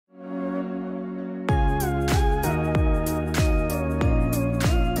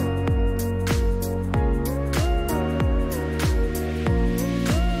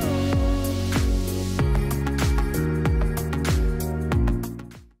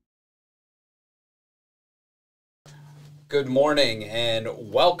Good morning and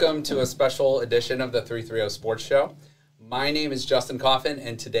welcome to a special edition of the 330 Sports Show. My name is Justin Coffin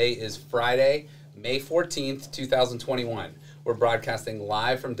and today is Friday, May 14th, 2021. We're broadcasting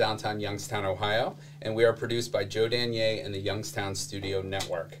live from downtown Youngstown, Ohio, and we are produced by Joe Danier and the Youngstown Studio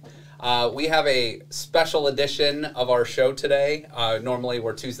Network. We have a special edition of our show today. Normally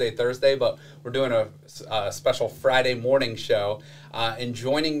we're Tuesday, Thursday, but we're doing a special Friday morning show. And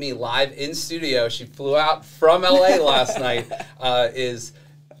joining me live in studio, she flew out from LA last night, is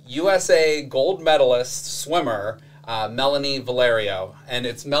USA gold medalist swimmer Melanie Valerio. And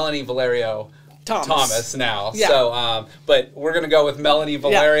it's Melanie Valerio Thomas now. Yeah. So, but we're going to go with Melanie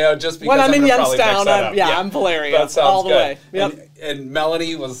Valerio just because when I'm in Youngstown, I'm Valerio. That sounds all the good. way. Yep. And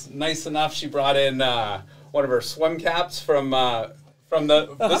Melanie was nice enough. She brought in one of her swim caps from the.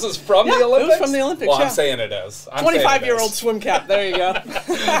 This is from the Olympics. It was from the Olympics. Well, I'm saying it is. 25-year-old swim cap. There you go.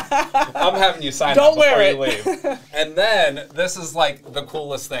 I'm having you sign Don't up before wear you leave. And then this is like the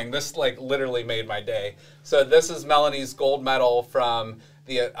coolest thing. This like literally made my day. So this is Melanie's gold medal from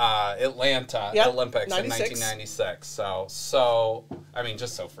the Atlanta Olympics 96. In 1996. So I mean,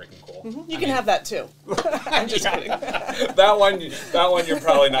 just so freaking cool. Mm-hmm. You can have that too. I'm just kidding. that one you're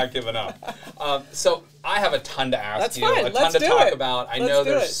probably not giving up. So I have a ton to ask you, a ton to talk about. I know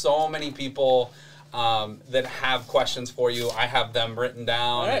there's so many people that have questions for you. I have them written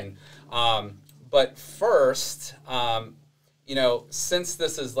down. Right. And but first, you know, since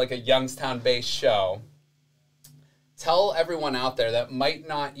this is like a Youngstown-based show, tell everyone out there that might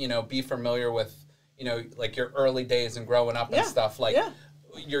not, you know, be familiar with, you know, like your early days and growing up and stuff, like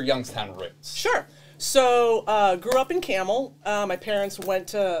your Youngstown roots. Sure. So, grew up in Camel. My parents went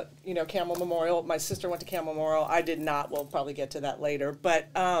to, you know, Camel Memorial. My sister went to Camel Memorial. I did not. We'll probably get to that later.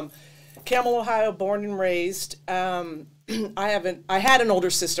 But Camel, Ohio, born and raised. I had an older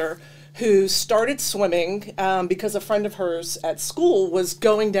sister who started swimming because a friend of hers at school was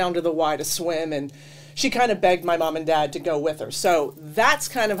going down to the Y to swim, and she kind of begged my mom and dad to go with her. So that's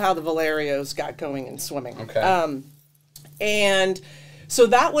kind of how the Valerios got going in swimming. Okay. And so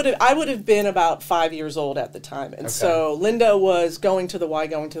I would have been about 5 years old at the time. And so Linda was going to the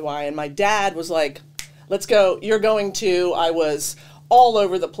Y, and my dad was like, let's go, you're going to. I was all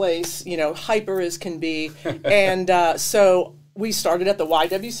over the place, you know, hyper as can be. And so we started at the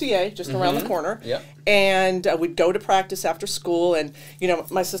YWCA, just around the corner. Yep. And we'd go to practice after school. And, you know,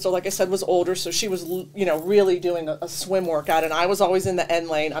 my sister, like I said, was older, so she was, you know, really doing a swim workout. And I was always in the end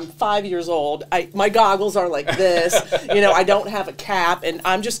lane. I'm 5 years old. My goggles are like this. You know, I don't have a cap. And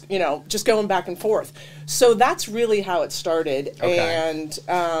I'm just, you know, just going back and forth. So that's really how it started. Okay. And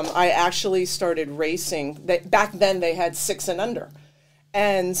I actually started racing. Back then, they had 6 and under.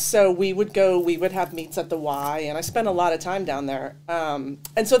 And so we would have meets at the Y, and I spent a lot of time down there. And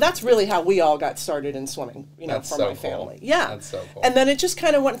so that's really how we all got started in swimming, you know, from my family. Yeah. That's so cool. And then it just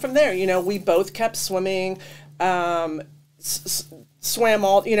kind of went from there. You know, we both kept swimming, swam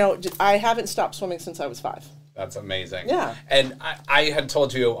all, you know, I haven't stopped swimming since I was 5. That's amazing. Yeah. And I had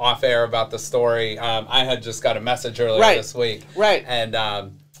told you off air about the story. I had just got a message earlier this week. Right.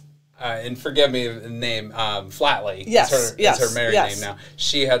 And forgive me the name, Flatley. Yes, is her married name now.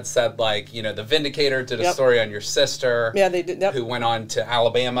 She had said, like, you know, the Vindicator did a story on your sister. Yeah, they did. Yep. Who went on to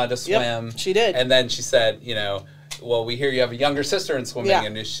Alabama to swim. Yep, she did. And then she said, you know, well, we hear you have a younger sister in swimming,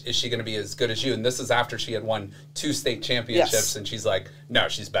 and is she going to be as good as you? And this is after she had won 2 state championships, and she's like, no,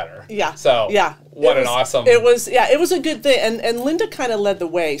 she's better. Yeah. So, what an awesome... It was a good thing, and Linda kind of led the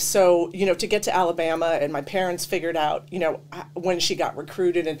way. So, you know, to get to Alabama, and my parents figured out, you know, when she got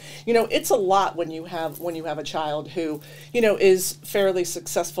recruited, and, you know, it's a lot when you have a child who, you know, is fairly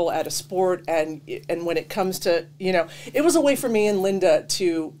successful at a sport, and when it comes to, you know, it was a way for me and Linda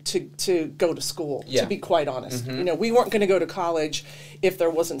to go to school, to be quite honest. You know, we weren't going to go to college if there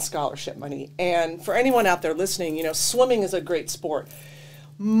wasn't scholarship money. And for anyone out there listening, you know, swimming is a great sport.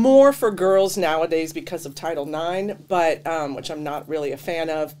 More for girls nowadays because of Title IX, but which I'm not really a fan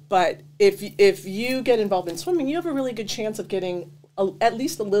of. But if you get involved in swimming, you have a really good chance of getting at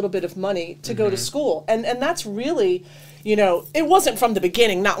least a little bit of money to go to school. And that's really, you know, it wasn't from the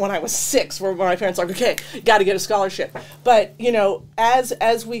beginning, not when I was 6, where my parents were like, okay, got to get a scholarship. But, you know,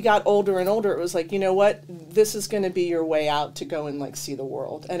 as we got older and older, it was like, you know what, this is going to be your way out to go and, like, see the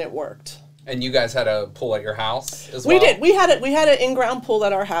world. And it worked. And you guys had a pool at your house as well? We did. We had an in-ground pool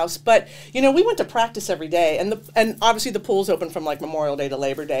at our house, but you know, we went to practice every day, and obviously the pool's open from like Memorial Day to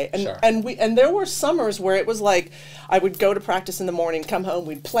Labor Day, and there were summers where it was like I would go to practice in the morning, come home,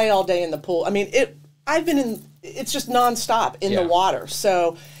 we'd play all day in the pool. I mean, it's just nonstop in the water.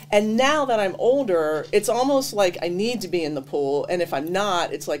 So, And now that I'm older, it's almost like I need to be in the pool, and if I'm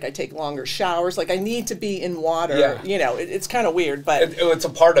not, it's like I take longer showers. Like I need to be in water. Yeah. You know, it's kind of weird, but it's a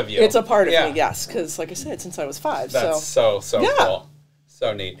part of you. it's a part of me, yes. Because like I said, since I was 5. That's so cool.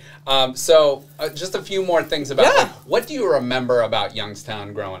 So neat. Just a few more things about like, what do you remember about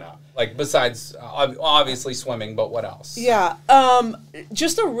Youngstown growing up? Like besides obviously swimming, but what else? Yeah,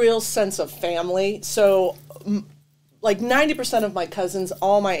 just a real sense of family. So like 90% of my cousins,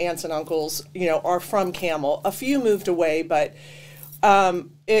 all my aunts and uncles, you know, are from Camel. A few moved away, but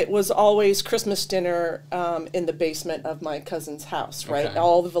it was always Christmas dinner in the basement of my cousin's house, right? Okay.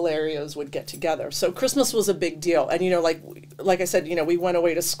 All the Valerios would get together. So Christmas was a big deal. And, you know, like I said, you know, we went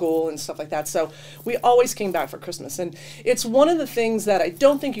away to school and stuff like that. So we always came back for Christmas. And it's one of the things that I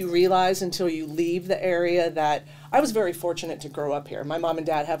don't think you realize until you leave the area that I was very fortunate to grow up here. My mom and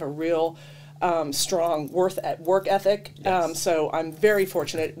dad have a real strong work ethic. Yes. So I'm very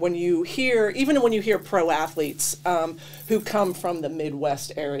fortunate when you hear, even when you hear pro athletes who come from the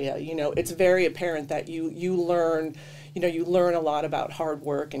Midwest area, you know, it's very apparent that you learn, you know, you learn a lot about hard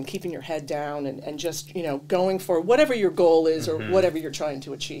work and keeping your head down and just, you know, going for whatever your goal is or whatever you're trying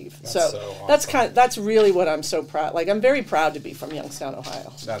to achieve. That's so awesome. That's really what I'm so proud. Like I'm very proud to be from Youngstown,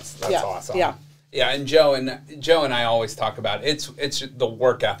 Ohio. That's yeah. awesome. Yeah. Yeah, and Joe and I always talk about it's the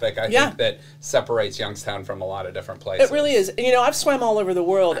work ethic I think that separates Youngstown from a lot of different places. It really is. You know, I've swam all over the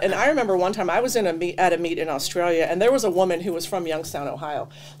world, and I remember one time I was at a meet in Australia, and there was a woman who was from Youngstown, Ohio.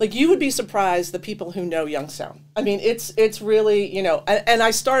 Like you would be surprised the people who know Youngstown. I mean, it's really, you know, and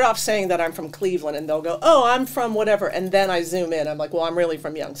I start off saying that I'm from Cleveland, and they'll go, "Oh, I'm from whatever," and then I zoom in. I'm like, "Well, I'm really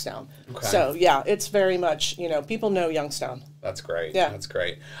from Youngstown." Okay. So yeah, it's very much, you know, people know Youngstown. That's great. Yeah, that's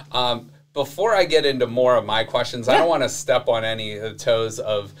great. Before I get into more of my questions, I don't want to step on any of the toes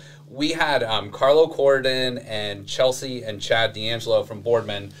of. We had Carlo Corden and Chelsea and Chad D'Angelo from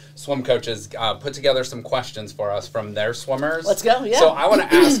Boardman, swim coaches, put together some questions for us from their swimmers. Let's go, yeah. So I want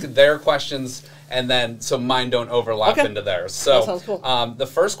to ask their questions, and then so mine don't overlap into theirs. So that sounds cool. The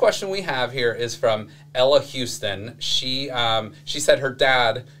first question we have here is from Ella Houston. She said her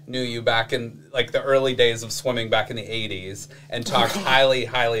dad knew you back in like the early days of swimming back in the 80s and talked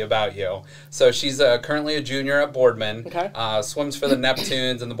highly about you. So she's currently a junior at Boardman, swims for the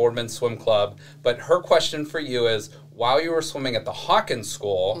Neptunes and the Boardman Swim Club. But her question for you is, while you were swimming at the Hawkins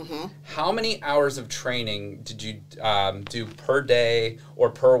School, how many hours of training did you do per day or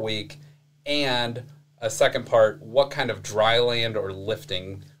per week? And a second part, what kind of dry land or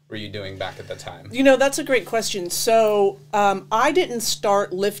lifting were you doing back at the time? You know, that's a great question. So I didn't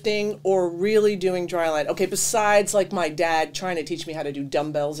start lifting or really doing dry land. Okay, besides like my dad trying to teach me how to do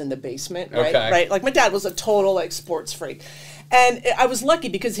dumbbells in the basement, right? Okay. Right? Like my dad was a total like sports freak. And I was lucky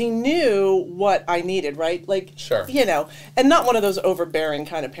because he knew what I needed, right? Like, you know, and not one of those overbearing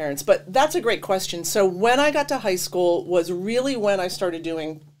kind of parents. But that's a great question. So when I got to high school was really when I started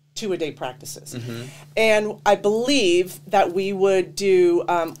doing 2-a-day practices. And I believe that we would do,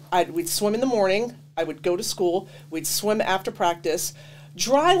 we'd swim in the morning, I would go to school, we'd swim after practice.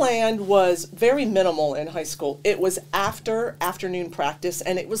 Dry land was very minimal in high school. It was after afternoon practice,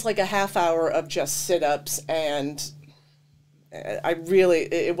 and it was like a half hour of just sit-ups, and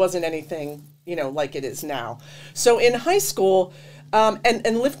it wasn't anything, you know, like it is now. So in high school,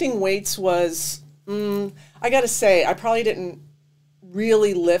 and lifting weights was, I gotta say, I probably didn't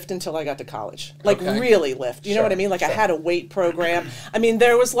really lift until I got to college. Like really lift. You know what I mean? Like I had a weight program. I mean,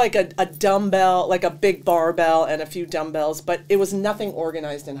 there was like a dumbbell, like a big barbell and a few dumbbells, but it was nothing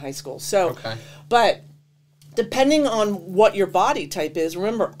organized in high school. So, but depending on what your body type is,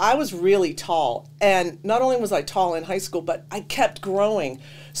 remember, I was really tall. And not only was I tall in high school, but I kept growing.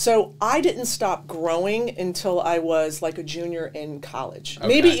 So I didn't stop growing until I was like a junior in college,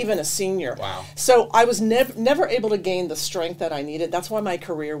 maybe even a senior. Wow. So I was never able to gain the strength that I needed. That's why my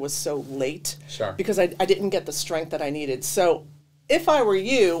career was so late. Because I didn't get the strength that I needed. So if I were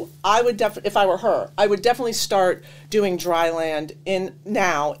you, I would if I were her, I would definitely start doing dry land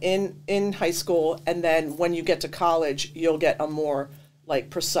in high school, and then when you get to college, you'll get a more like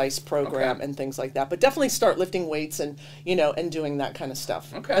precise program and things like that. But definitely start lifting weights and, you know, and doing that kind of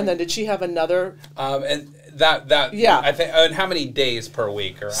stuff. And then did she have another? And that I think. And how many days per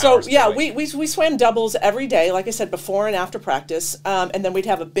week or so hours per week? we swam doubles every day, like I said, before and after practice, and then we'd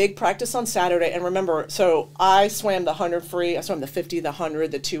have a big practice on Saturday. And remember, so I swam the 100 free, I swam the 50, the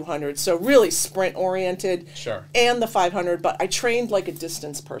 100, the 200, so really sprint oriented. And the 500, but I trained like a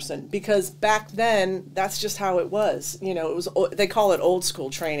distance person because back then that's just how it was. You know, it was, they call it old school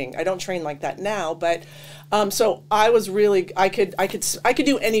training. I don't train like that now, but so I was really, I could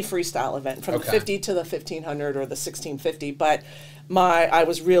do any freestyle event from the 50 to the 1500. 1600 or the 1650, but I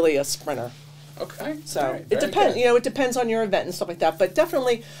was really a sprinter. Okay. So right, it depends, it depends on your event and stuff like that. But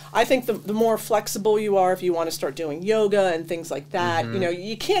definitely, I think the more flexible you are, if you want to start doing yoga and things like that,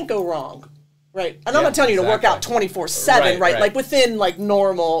 you can't go wrong. Right. And I'm not telling you to work out 24/7, right? Like within like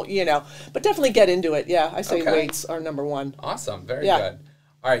normal, but definitely get into it. Yeah. I say weights are number one. Awesome. Very good.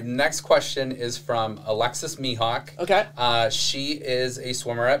 All right, next question is from Alexis Mihawk. Okay. She is a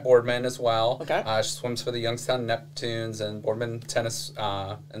swimmer at Boardman as well. Okay. She swims for the Youngstown Neptunes and Boardman Tennis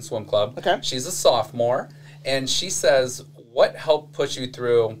and Swim Club. Okay. She's a sophomore, and she says, what helped push you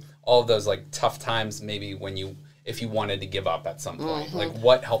through all of those like tough times maybe if you wanted to give up at some point? Like,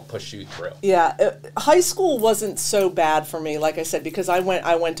 what helped push you through? Yeah, high school wasn't so bad for me, like I said, because I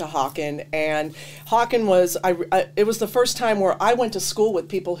went to Hawken, and Hawken was it was the first time where I went to school with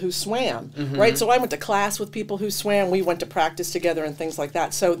people who swam, right? So I went to class with people who swam. We went to practice together and things like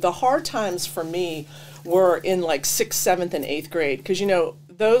that. So the hard times for me were in like 6th, 7th, and 8th grade, because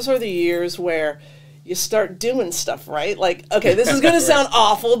those are the years where you start doing stuff, right? Like, okay, this is going to sound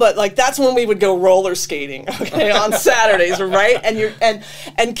awful, but like that's when we would go roller skating, okay, on Saturdays, right?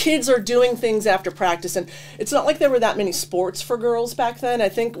 And kids are doing things after practice, and it's not like there were that many sports for girls back then. I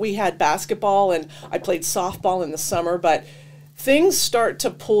think we had basketball, and I played softball in the summer, but things start to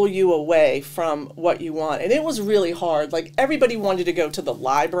pull you away from what you want, and it was really hard. Like, everybody wanted to go to the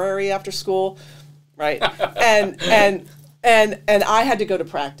library after school, right? And I had to go to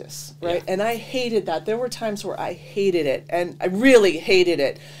practice, right? Yeah. And I hated that. There were times where I hated it, and I really hated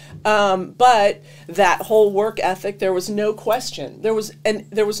it. But that whole work ethic, there was no question. There was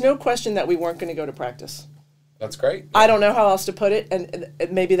no question that we weren't going to go to practice. That's great. Yeah. I don't know how else to put it, and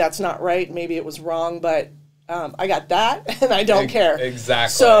maybe that's not right. Maybe it was wrong, but I got that, and I don't care.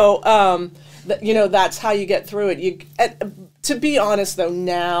 Exactly. So, that's how you get through it. To be honest, though,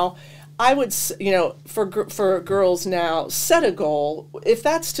 now, I would, for girls now, set a goal. If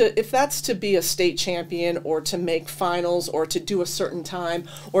that's to be a state champion, or to make finals, or to do a certain time,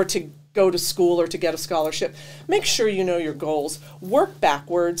 or to go to school, or to get a scholarship, make sure you know your goals. Work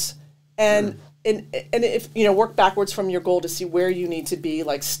backwards, and if work backwards from your goal to see where you need to be,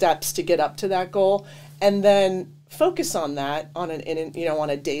 like steps to get up to that goal, and then focus on that on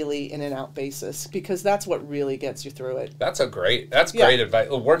a daily in and out basis, because that's what really gets you through it. That's great advice.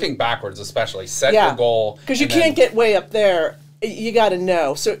 Working backwards, especially set your goal, because you can't get way up there. You got to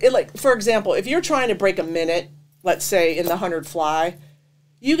know. So, for example, if you're trying to break a minute, let's say in the 100 fly,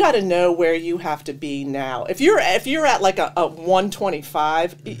 you got to know where you have to be now. If you're at like a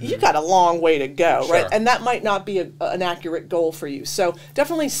 125, you got a long way to go, right? And that might not be an accurate goal for you. So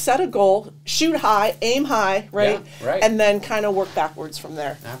definitely set a goal, shoot high, aim high, right? Yeah, right. And then kind of work backwards from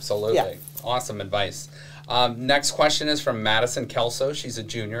there. Absolutely. Yeah. Awesome advice. Next question is from Madison Kelso. She's a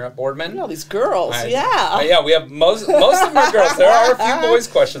junior at Boardman. All these girls, we have most of them are girls. There are a few boys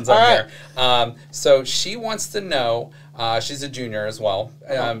questions on here. So she wants to know, she's a junior as well.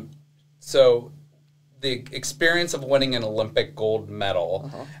 So the experience of winning an Olympic gold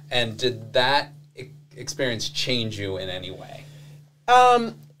medal, and did that experience change you in any way?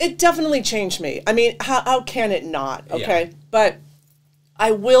 It definitely changed me. I mean, how can it not? Okay, Yeah. But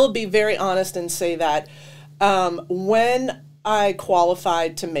I will be very honest and say that when I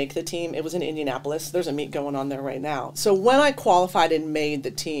qualified to make the team, it was in Indianapolis. There's a meet going on there right now. So when I qualified and made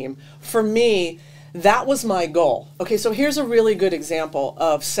the team, for me, that was my goal. Okay, so here's a really good example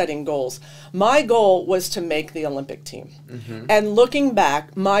of setting goals. My goal was to make the Olympic team. And looking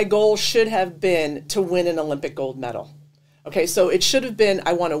back, my goal should have been to win an Olympic gold medal. Okay, so it should have been,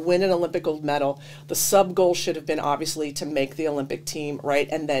 I want to win an Olympic gold medal. The sub-goal should have been, obviously, to make the Olympic team, right?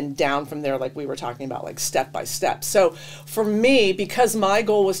 And then down from there, like we were talking about, like step by step. So for me, because my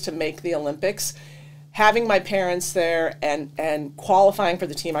goal was to make the Olympics, having my parents there and qualifying for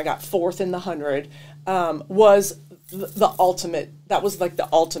the team, I got 4th in the 100, was the ultimate. That was like the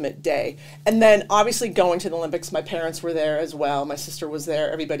ultimate day. And then obviously going to the Olympics, my parents were there as well. My sister was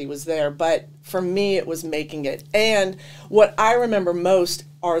there. Everybody was there. But for me, it was making it. And what I remember most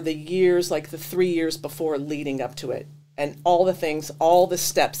are the years, like the 3 years before leading up to it. And all the things, all the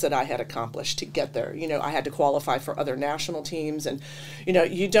steps that I had accomplished to get there. I had to qualify for other national teams. And,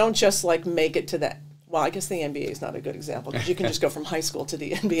 you don't just like make it to that. Well, I guess the NBA is not a good example, because you can just go from high school to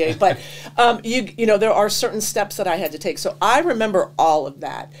the NBA. But there are certain steps that I had to take. So I remember all of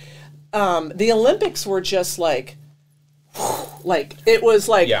that. The Olympics were just like it was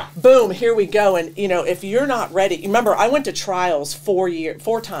like, boom, here we go. And if you're not ready, remember I went to trials 4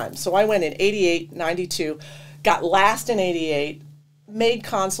 times. So I went in 88, 92, got last in 88. Made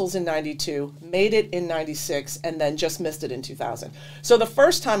consoles in 92, made it in 96, and then just missed it in 2000. So the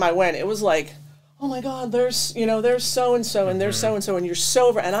first time I went, it was like, oh my God, there's so and so, and there's so and so, and you're so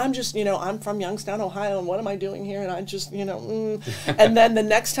over, and I'm just, I'm from Youngstown, Ohio, and what am I doing here? And I just, and then the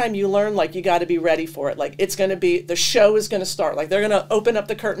next time you learn, like, you got to be ready for it. Like, it's going to be, the show is going to start. Like, they're going to open up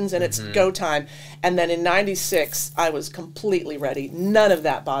the curtains, and it's go time. And then in '96, I was completely ready. None of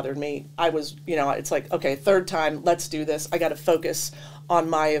that bothered me. I was, it's like, okay, third time, let's do this. I got to focus on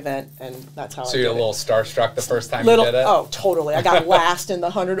my event, and that's how I did it. So you're a little starstruck the first time you did it? Oh, totally. I got last in the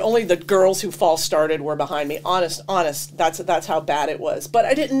 100. Only the girls who false started were behind me. Honest. That's how bad it was. But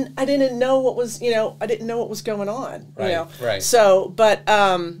I didn't know what was, I didn't know what was going on. Right. So, but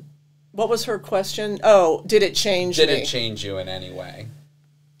what was her question? Oh, did it change me? Did it change you in any way?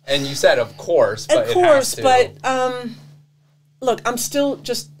 And you said, of course, but of course, but look, I'm still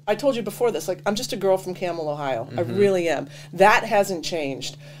just, I told you before this, like, I'm just a girl from Camel, Ohio. I really am. That hasn't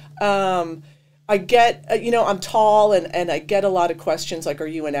changed. I get, I'm tall, and I get a lot of questions like, are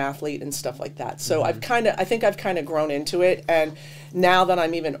you an athlete, and stuff like that. So I think I've kind of grown into it. And now that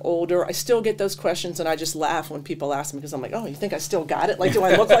I'm even older, I still get those questions, and I just laugh when people ask me, because I'm like, oh, you think I still got it? Like, do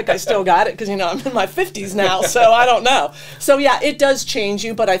I look like I still got it? Because, I'm in my 50s now, so I don't know. So yeah, it does change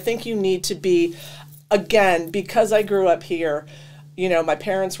you, but I think you need to be, again, because I grew up here, my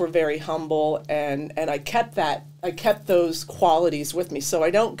parents were very humble, and I kept those qualities with me. So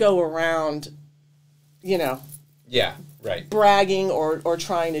I don't go around, yeah, right, bragging or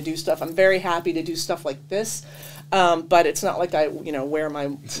trying to do stuff. I'm very happy to do stuff like this. But it's not like I, wear my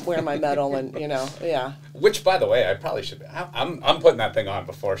medal and, yeah. Which, by the way, I probably should. I'm putting that thing on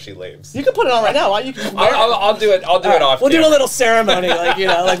before she leaves. You can put it on right now. You can I'll do it. I'll do it off. We'll do a little ceremony,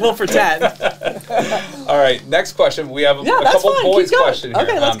 like we'll pretend. All right. Next question. We have a couple boys questions here.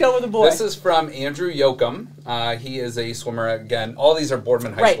 Okay, let's go with the boy. This is from Andrew Yoakum. He is a swimmer. Again, all these are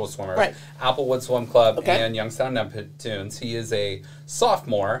Boardman High School swimmers. Right. Applewood Swim Club and Youngstown Neptunes. He is a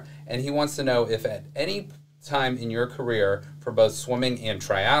sophomore, and he wants to know if at any time in your career for both swimming and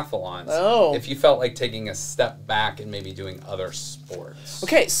triathlons, if you felt like taking a step back and maybe doing other sports.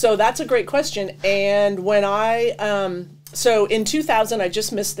 Okay, so that's a great question. And when so in 2000, I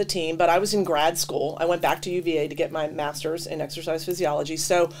just missed the team, but I was in grad school. I went back to UVA to get my master's in exercise physiology.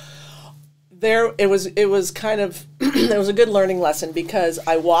 So it was kind of, it was a good learning lesson, because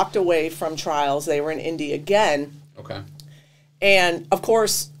I walked away from trials. They were in Indy again. Okay. And, of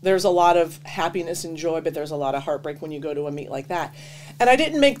course, there's a lot of happiness and joy, but there's a lot of heartbreak when you go to a meet like that. And I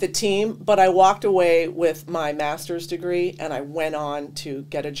didn't make the team, but I walked away with my master's degree, and I went on to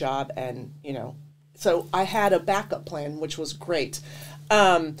get a job, and, so I had a backup plan, which was great.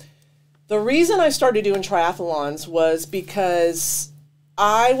 The reason I started doing triathlons was because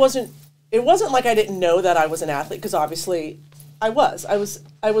it wasn't like I didn't know that I was an athlete, because obviously I was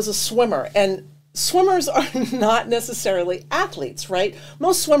a swimmer, and swimmers are not necessarily athletes, right?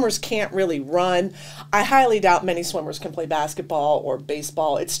 Most swimmers can't really run. I highly doubt many swimmers can play basketball or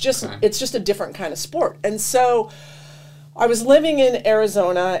baseball. It's just a different kind of sport. And so I was living in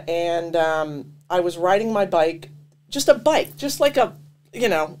Arizona, and I was riding my bike, just like a,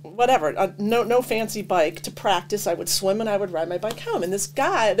 whatever, no fancy bike, to practice. I would swim and I would ride my bike home. And this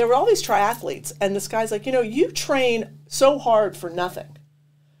guy, there were all these triathletes, and this guy's like, you train so hard for nothing.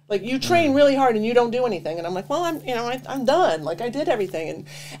 Like, you train really hard and you don't do anything. And I'm like, well, I'm done. Like, I did everything.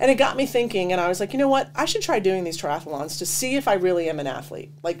 And it got me thinking, and I was like, you know what? I should try doing these triathlons to see if I really am an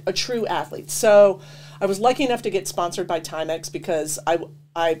athlete, like a true athlete. So I was lucky enough to get sponsored by Timex, because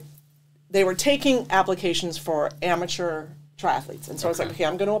they were taking applications for amateur triathletes. And so I was like, okay,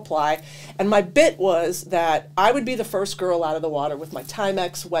 I'm going to apply. And my bit was that I would be the first girl out of the water with my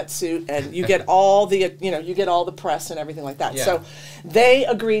Timex wetsuit, and you get all the, you get all the press and everything like that. Yeah. So they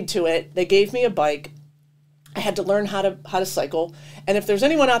agreed to it. They gave me a bike. I had to learn how to cycle. And if there's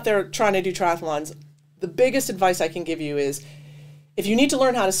anyone out there trying to do triathlons, the biggest advice I can give you is, if you need to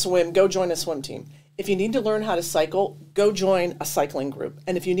learn how to swim, go join a swim team. If you need to learn how to cycle, go join a cycling group.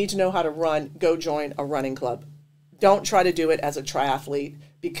 And if you need to know how to run, go join a running club. Don't try to do it as a triathlete,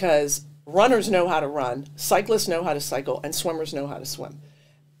 because runners know how to run, cyclists know how to cycle, and swimmers know how to swim.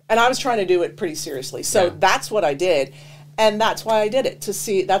 And I was trying to do it pretty seriously. So that's what I did. And that's why I did it,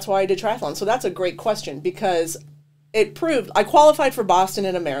 that's why I did triathlon. So that's a great question, because it proved, I qualified for Boston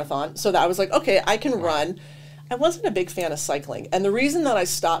in a marathon. So that I was like, okay, I can run. I wasn't a big fan of cycling. And the reason that I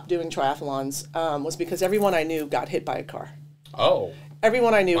stopped doing triathlons was because everyone I knew got hit by a car. Oh.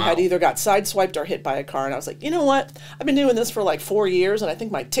 Everyone I knew had either got sideswiped or hit by a car. And I was like, you know what? I've been doing this for like 4 years, and I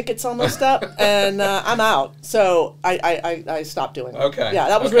think my ticket's almost up, and I'm out. So I stopped doing it. Okay. Yeah,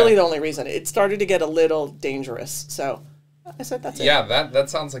 that was really the only reason. It started to get a little dangerous. So. I said, that's it. Yeah, that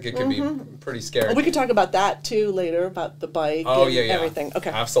sounds like it could be pretty scary. Well, we could talk about that too later, about the bike and everything.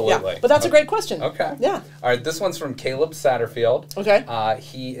 Okay. Absolutely. Yeah. But that's a great question. Okay. Yeah. All right, this one's from Caleb Satterfield. Okay.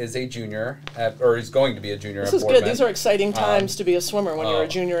 He is a junior, or he's going to be a junior This at is Boardman. good. These are exciting times to be a swimmer when you're a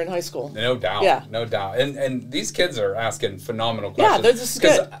junior in high school. No doubt. Yeah. No doubt. And these kids are asking phenomenal questions. Yeah, this is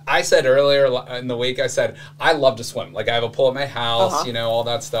good. Because I said earlier in the week, I said, I love to swim. Like, I have a pool at my house, you know, all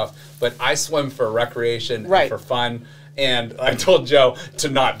that stuff. But I swim for recreation and for fun. And I told Joe to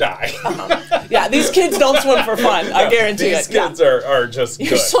not die. Yeah, these kids don't swim for fun. I guarantee these kids are just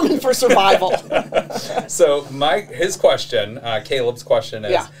You're good. swimming for survival. So his question, Caleb's question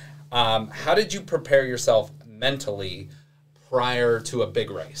is, how did you prepare yourself mentally prior to a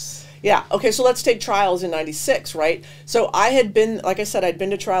big race? Yeah. Okay. So let's take trials in '96, right? So I had been, like I said, I'd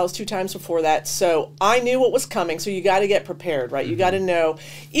been to trials 2 times before that. So I knew what was coming. So you got to get prepared, right? You got to know,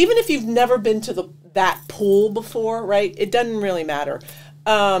 even if you've never been to that pool before, right? It doesn't really matter.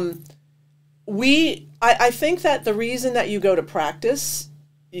 I think that the reason that you go to practice,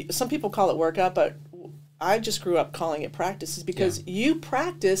 some people call it workout, but I just grew up calling it practice, is because you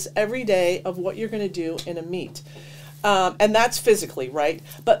practice every day of what you're going to do in a meet. And that's physically, right?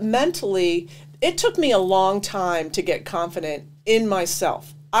 But mentally, it took me a long time to get confident in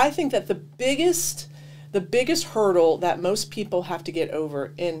myself. I think that the biggest hurdle that most people have to get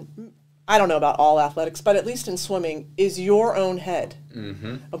over in, I don't know about all athletics, but at least in swimming, is your own head.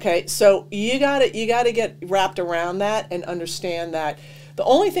 Okay, so you gotta get wrapped around that and understand that the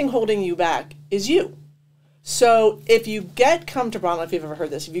only thing holding you back is you. So if you get comfortable, I don't know if you've ever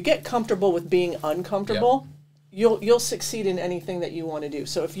heard this, if you get comfortable with being uncomfortable, you'll succeed in anything that you want to do.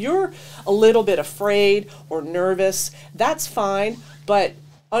 So if you're a little bit afraid or nervous, that's fine, but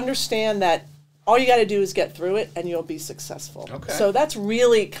understand that all you got to do is get through it and you'll be successful. Okay. So that's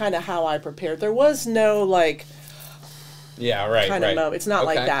really kind of how I prepared. There was no kind of moment. It's not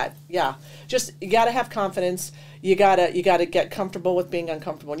like that. Yeah. Just you got to have confidence. You got to get comfortable with being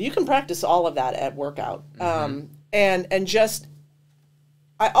uncomfortable. And you can practice all of that at workout. And just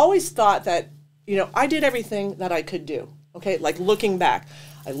I always thought that, you know, I did everything that I could do. Okay? Like looking back,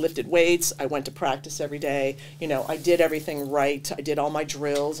 I lifted weights, I went to practice every day, you know, I did everything right, I did all my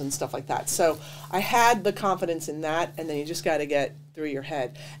drills and stuff like that. So I had the confidence in that, and then you just got to get through your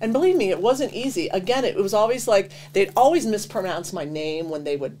head. And believe me, it wasn't easy. Again, it was always like, they'd always mispronounce my name when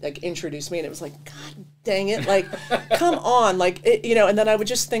they would like introduce me, and it was like, God dang it, like, come on, like, you know, and then I would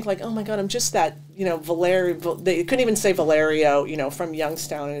just think like, oh my God, I'm just that, you know, Valerio, they couldn't even say Valerio, you know, from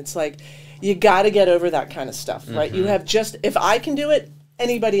Youngstown, and it's like, you got to get over that kind of stuff, right? You have just, if I can do it,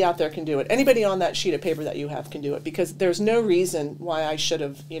 anybody out there can do it. Anybody on that sheet of paper that you have can do it, because there's no reason why I should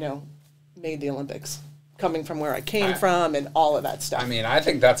have, you know, made the Olympics, coming from where I came from and all of that stuff. I mean, I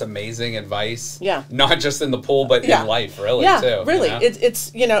think that's amazing advice. Yeah. Not just in the pool, but in life, really, too. Yeah, really. You know?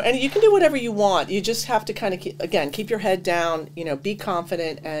 It's, you know, and you can do whatever you want. You just have to kind of, keep your head down, you know, be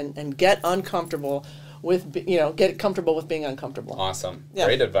confident and get uncomfortable with, you know, get comfortable with being uncomfortable. Awesome. Yeah.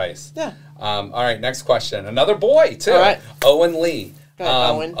 Great advice. Yeah. All right, next question. Another boy, too. All right. Owen Lee.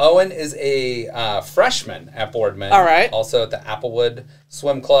 Owen. Owen is a freshman at Boardman. All right. Also at the Applewood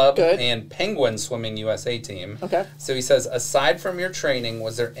Swim Club Good. and Penguin Swimming USA team. Okay. So he says, aside from your training,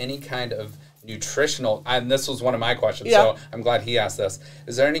 was there any kind of nutritional, and this was one of my questions, so I'm glad he asked this.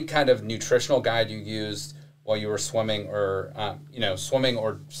 Is there any kind of nutritional guide you used while you were swimming, or, you know, swimming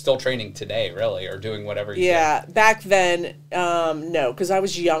or still training today, really, or doing whatever you did? Back then, no, because I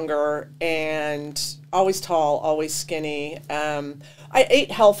was younger and always tall, always skinny. I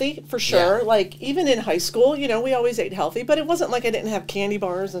ate healthy, for sure. Yeah. Like, even in high school, you know, we always ate healthy, but it wasn't like I didn't have candy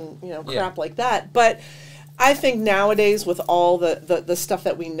bars and, you know, crap like that. But I think nowadays, with all the stuff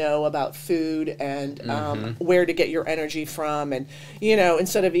that we know about food and where to get your energy from, and, you know,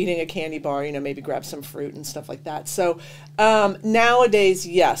 instead of eating a candy bar, you know, maybe grab some fruit and stuff like that. So nowadays,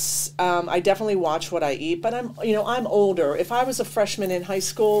 yes, I definitely watch what I eat, but I'm older. If I was a freshman in high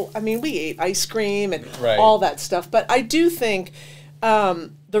school, I mean, we ate ice cream and all that stuff. But I do think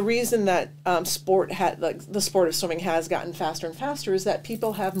the reason that the sport of swimming has gotten faster and faster is that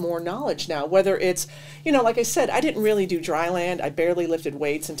people have more knowledge now. Whether it's, you know, like I said, I didn't really do dry land. I barely lifted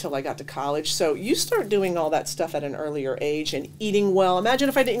weights until I got to college. So you start doing all that stuff at an earlier age and eating well. Imagine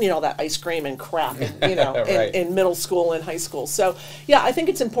if I didn't eat all that ice cream and crap, you know, in middle school and high school. So yeah, I think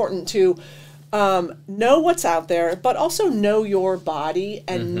it's important to know what's out there, but also know your body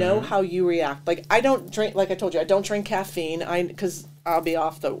and know how you react. Like, I don't drink, like I told you, I don't drink caffeine, because I'll be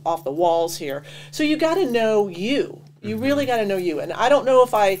off the walls here. So you got to know you. You really got to know you. And I don't know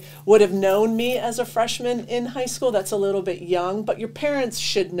if I would have known me as a freshman in high school. That's a little bit young, but your parents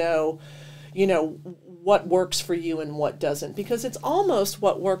should know, you know, what works for you and what doesn't, because it's almost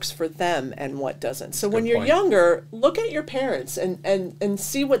what works for them and what doesn't. So when you're younger, look at your parents and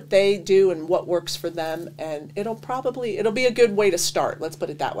see what they do and what works for them, and it'll be a good way to start. Let's put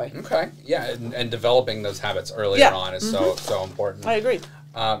it that way. Okay. Yeah, and developing those habits earlier on is so important. I agree.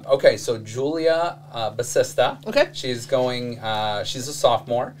 Okay, so Julia Basista. Okay. She's a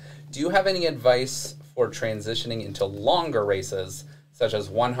sophomore. Do you have any advice for transitioning into longer races, such as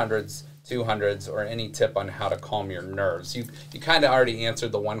 100s, 200s, or any tip on how to calm your nerves? You kind of already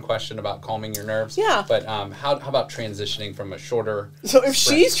answered the one question about calming your nerves. Yeah. But how about transitioning from a shorter So if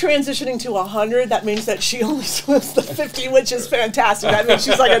sprint? she's transitioning to 100, that means that she only swims the 50, which is fantastic. That means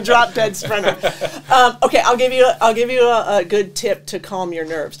she's like a drop-dead sprinter. Okay, I'll give you a good tip to calm your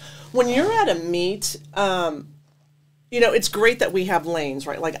nerves. When you're at a meet, you know, it's great that we have lanes,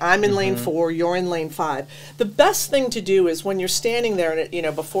 right? Like I'm in lane 4, you're in lane 5. The best thing to do is when you're standing there and, you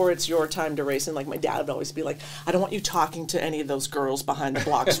know, before it's your time to race, and like my dad would always be like, I don't want you talking to any of those girls behind the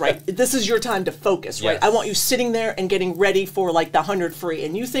blocks, right? This is your time to focus, right? Yes. I want you sitting there and getting ready for like the 100 free,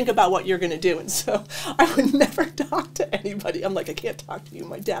 and you think about what you're going to do. And so I would never talk to anybody. I'm like, I can't talk to you.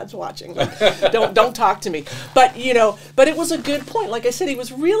 My dad's watching. Like, don't talk to me. But, you know, but it was a good point. Like I said, he was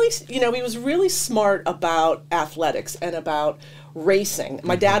really smart about athletics and about racing.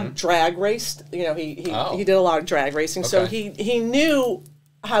 My dad drag raced. You know, he did a lot of drag racing, so he knew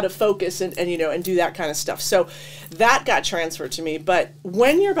how to focus and you know and do that kind of stuff. So that got transferred to me. But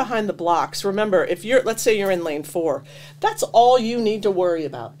when you're behind the blocks, remember, if let's say you're in lane 4, that's all you need to worry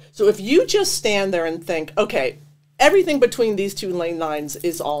about. So if you just stand there and think, okay, everything between these two lane lines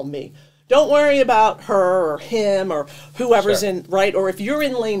is all me. Don't worry about her or him or whoever's in, right? Or if you're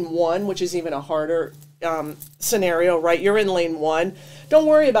in lane 1, which is even a harder scenario, right? You're in lane 1. Don't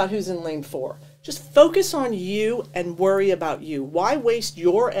worry about who's in lane 4. Just focus on you and worry about you. Why waste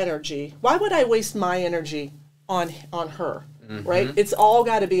your energy? Why would I waste my energy on her? Right? It's all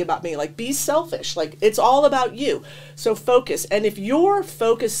got to be about me. Like, be selfish. Like, it's all about you. So focus. And if you're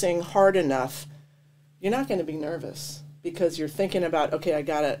focusing hard enough, you're not going to be nervous. Because you're thinking about, okay, I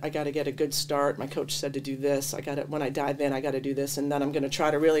gotta get a good start. My coach said to do this. When I dive in, I gotta do this, and then I'm gonna try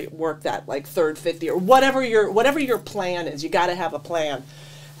to really work that like third 50 or whatever your plan is. You gotta have a plan.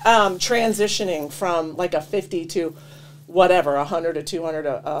 Transitioning from like a 50 to whatever, 100 to 200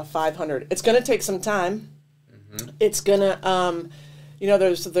 to 500. It's gonna take some time. It's gonna, you know,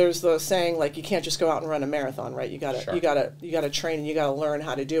 there's the saying like you can't just go out and run a marathon, right? You gotta train and you gotta learn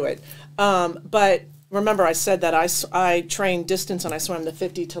how to do it. But remember, I said that I trained distance and I swam the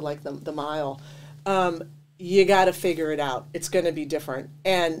 50 to like the mile. You got to figure it out. It's going to be different,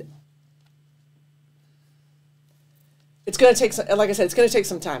 and it's going to take some. Like I said, it's going to take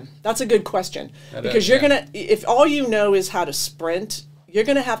some time. that's a good question because you're gonna. If all you know is how to sprint, you're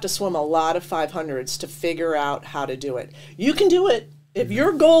going to have to swim a lot of 500s to figure out how to do it. You can do it if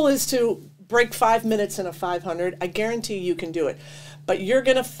your goal is to break 5 minutes in a 500. I guarantee you can do it. But you're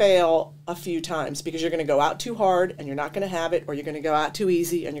going to fail a few times because you're going to go out too hard and you're not going to have it, or you're going to go out too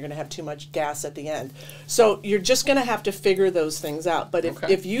easy and you're going to have too much gas at the end. So you're just going to have to figure those things out. But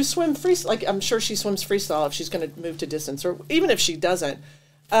if you swim freestyle, like I'm sure she swims freestyle if she's going to move to distance, or even if she doesn't,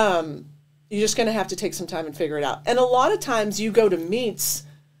 you're just going to have to take some time and figure it out. And a lot of times you go to meets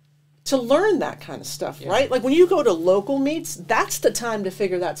to learn that kind of stuff, right? Like when you go to local meets, that's the time to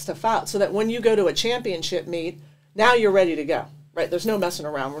figure that stuff out so that when you go to a championship meet, now you're ready to go. Right, there's no messing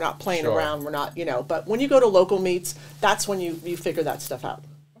around. We're not playing around. We're not, you know. But when you go to local meets, that's when you figure that stuff out.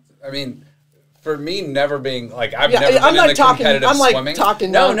 I mean, for me, never being like I've never been I'm into like talking. competitive I'm like swimming.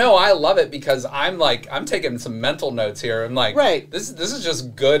 talking. No, I love it because I'm taking some mental notes here. I'm like, right. This is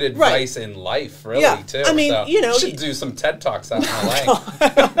just good advice in life, really, too. I mean, so you know, you should do some TED Talks out in LA.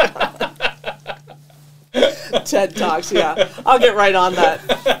 TED Talks, yeah. I'll get right on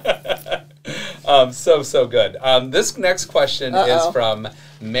that. So good. This next question is from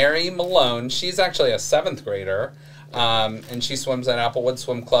Mary Malone. She's actually a 7th grader, and she swims at Applewood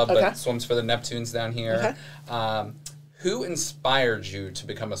Swim Club, but swims for the Neptunes down here. Who inspired you to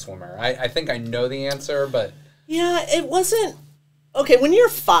become a swimmer? I think I know the answer, but... Yeah, it wasn't... Okay, when you're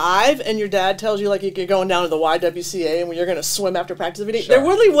 5 and your dad tells you like you're going down to the YWCA and when you're going to swim after practice every day, there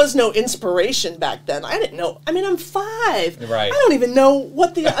really was no inspiration back then. I didn't know. I mean, I'm 5. Right. I don't even know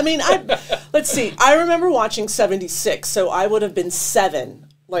what the. I mean, let's see. I remember watching '76, so I would have been 7,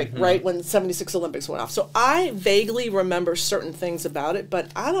 like right when '76 Olympics went off. So I vaguely remember certain things about it, but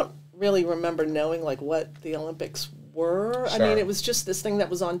I don't really remember knowing like what the Olympics were. I mean, it was just this thing that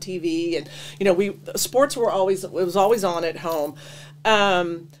was on TV, and you know, sports were always on at home.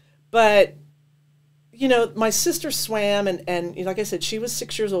 But you know, my sister swam, and like I said, she was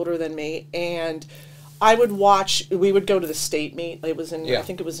 6 years older than me, and I would watch. We would go to the state meet. It was in, Yeah. I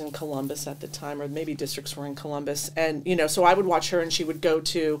think it was in Columbus at the time, or maybe districts were in Columbus. And so I would watch her, and she would go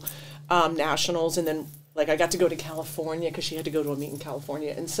to nationals, and then like I got to go to California because she had to go to a meet in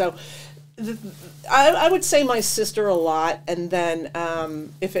California, and so. I would say my sister a lot, and then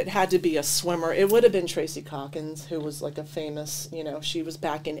if it had to be a swimmer, it would have been Tracy Calkins, who was like a famous, she was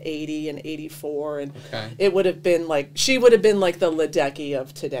back in 80 and 84, and it would have been like, she would have been like the Ledecky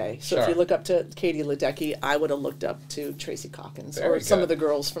of today. So if you look up to Katie Ledecky, I would have looked up to Tracy Calkins, or some of the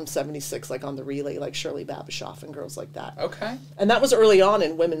girls from 76, like on the relay, like Shirley Babashoff and girls like that. Okay. And that was early on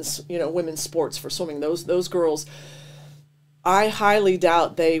in women's sports for swimming. Those girls, I highly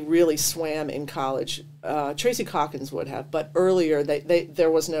doubt they really swam in college. Tracy Calkins would have, but earlier there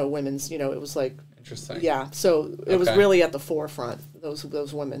was no women's. It was like interesting. Yeah, so it was really at the forefront.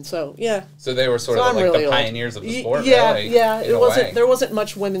 Those women. So yeah. So they were sort of like really the pioneers of the sport. Yeah, really, yeah. It wasn't. There wasn't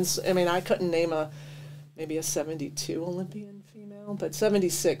much women's. I mean, I couldn't name maybe a 72 Olympian female, but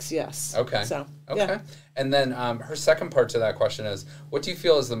 76, yes. Okay. So okay. Yeah. And then her second part to that question is, what do you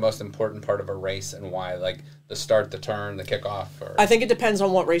feel is the most important part of a race, and why? Like the start, the turn, the kickoff? Or? I think it depends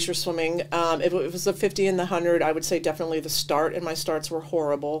on what race you're swimming. If it was the 50 and the 100, I would say definitely the start, and my starts were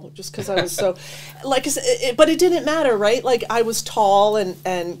horrible just because I was so, but it didn't matter, right? Like I was tall,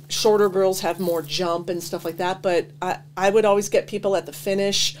 and shorter girls have more jump and stuff like that, but I would always get people at the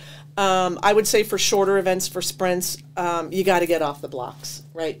finish. I would say for shorter events, for sprints, you got to get off the blocks,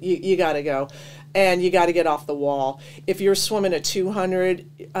 right? You got to go. And you got to get off the wall. If you're swimming a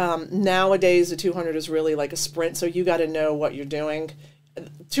 200, nowadays a 200 is really like a sprint, so you got to know what you're doing.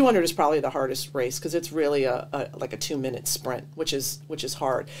 200 is probably the hardest race because it's really like a 2-minute sprint, which is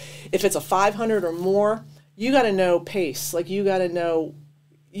hard. If it's a 500 or more, you got to know pace. Like you got to know,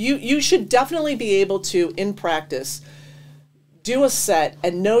 you should definitely be able to, in practice, do a set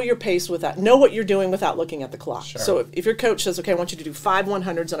and know your pace know what you're doing without looking at the clock. Sure. So if your coach says, okay, I want you to do 5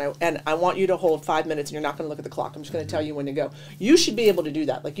 100s and I want you to hold 5 minutes, and you're not going to look at the clock, I'm just going to tell you when to go. You should be able to do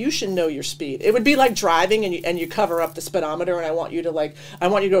that. Like you should know your speed. It would be like driving and you cover up the speedometer, and I want you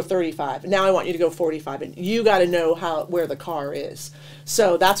to go 35. Now I want you to go 45, and you got to know where the car is.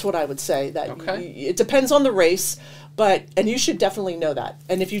 So that's what I would say. That it depends on the race. And you should definitely know that.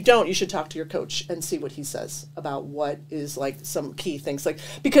 And if you don't, you should talk to your coach and see what he says about what is like some key things.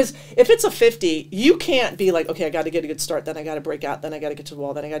 Because if it's a 50, you can't be like, okay, I got to get a good start, then I got to break out, then I got to get to the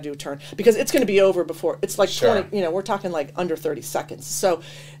wall, then I got to do a turn. Because it's going to be over before, it's like 20, we're talking like under 30 seconds. So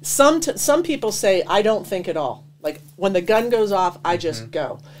some people say, I don't think at all. Like when the gun goes off, I just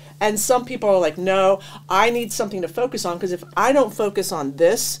go. And some people are like, no, I need something to focus on, because if I don't focus on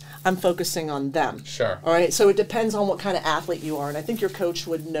this, I'm focusing on them. Sure. All right. So it depends on what kind of athlete you are. And I think your coach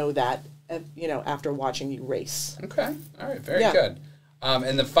would know that, after watching you race. Okay. All right. Very good.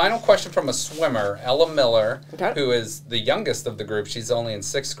 And the final question from a swimmer, Ella Miller, who is the youngest of the group. She's only in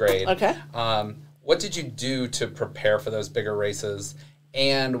 6th grade. Okay. What did you do to prepare for those bigger races,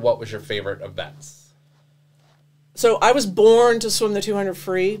 and what was your favorite events? So I was born to swim the 200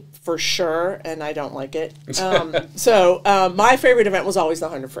 free for sure, and I don't like it. My favorite event was always the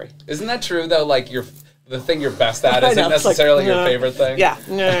 100 free. Isn't that true though? Like the thing you're best at isn't necessarily your favorite thing. Yeah,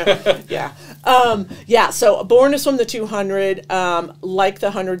 yeah. So born to swim the 200, like the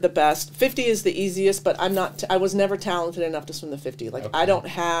 100 the best. 50 is the easiest, but I was never talented enough to swim the 50. Like I don't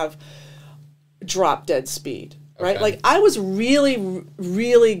have drop dead speed, right? Like I was really,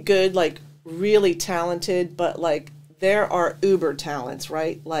 really good, like really talented, but like there are uber talents,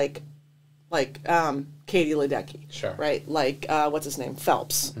 right? Like Katie Ledecky, sure, right? Like what's his name,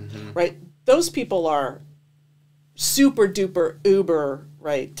 Phelps, right? Those people are super duper uber,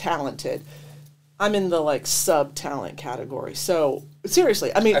 right, talented. I'm in the like sub talent category. So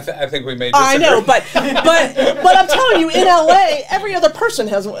seriously, I mean, I think we may disagree. I know, but I'm telling you, in LA, every other person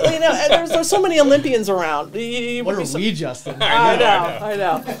has. There's so many Olympians around. What are we, Justin? I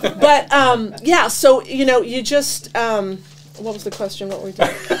know. But yeah, so you just. What was the question? What were we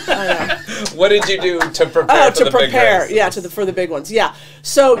doing? I know. What did you do to prepare for the big races? Yeah, for the big ones. Yeah.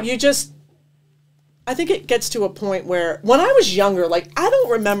 So you just. I think it gets to a point where when I was younger, like I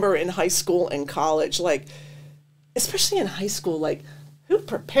don't remember in high school and college, like especially in high school, like who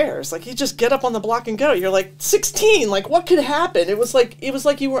prepares? Like you just get up on the block and go. You're like 16. Like what could happen? It was like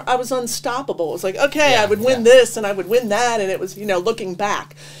I was unstoppable. It was like, okay, I would win this and I would win that, and it was, looking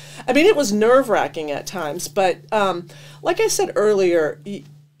back. I mean, it was nerve-wracking at times, but like I said earlier,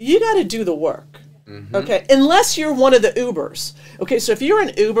 you got to do the work. Okay, unless you're one of the Ubers. Okay, so if you're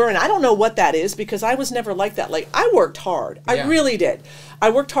an Uber, and I don't know what that is because I was never like that. Like I worked hard. I really did. I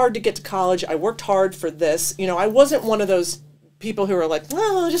worked hard to get to college. I worked hard for this. I wasn't one of those people who are like,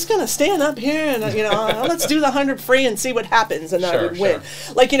 well, I'm just going to stand up here and, let's do the 100 free and see what happens. And then I would win.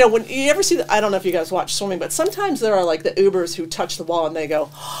 Like, when you ever see, I don't know if you guys watch swimming, but sometimes there are like the Ubers who touch the wall and they go,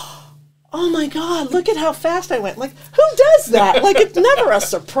 oh my God, look at how fast I went. Like, who does that? Like, it's never a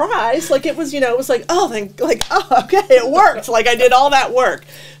surprise. Like, it was, it was like, oh, okay, it worked. Like, I did all that work.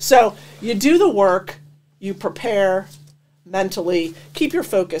 So you do the work, you prepare mentally, keep your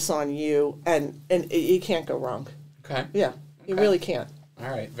focus on you, and you can't go wrong. Okay. Yeah, you really can't. All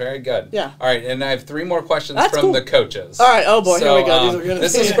right, very good. Yeah. All right, and I have 3 more questions That's from cool. the coaches. All right. Oh boy, so, here we go. These are gonna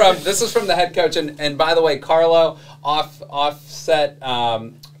this is from the head coach, and by the way, Carlo offset.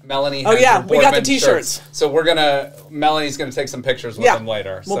 Melanie has yeah, we got the Boardman T-shirts. shirts. So Melanie's gonna take some pictures with them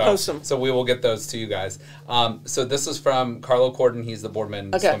later. We'll post them. So we will get those to you guys. So this is from Carlo Corden. He's the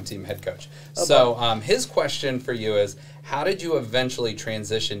Boardman swim team head coach. So his question for you is, how did you eventually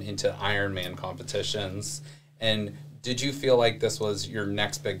transition into Ironman competitions? And did you feel like this was your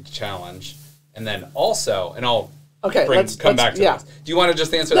next big challenge? And then also, and I'll come back to this. Do you want to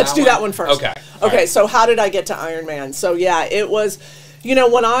just answer that one? Let's do that one first. Okay. Okay, right. So how did I get to Ironman? So yeah, it was, in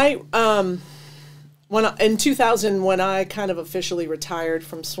 2000, when I kind of officially retired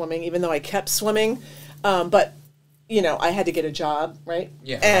from swimming, even though I kept swimming, but I had to get a job, right?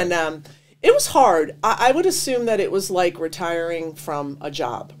 Yeah. And it was hard. I would assume that it was like retiring from a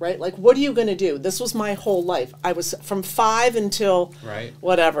job, right? Like, what are you going to do? This was my whole life. I was from 5 until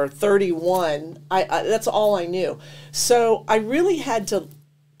 31. That's all I knew. So I really had to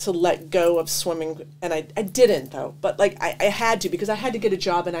let go of swimming, and I didn't though. But like I had to, because I had to get a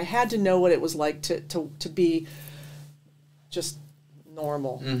job, and I had to know what it was like to be just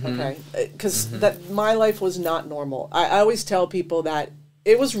normal. Okay, because that my life was not normal. I always tell people that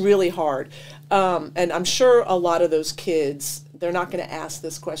it was really hard, and I'm sure a lot of those kids, they're not going to ask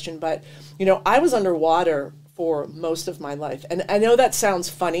this question, but I was underwater for most of my life, and I know that sounds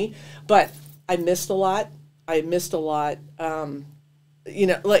funny, but I missed a lot.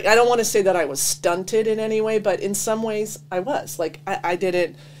 Like, I don't want to say that I was stunted in any way, but in some ways I was. Like, I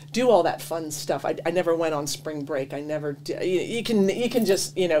didn't do all that fun stuff. I never went on spring break. I never did. You can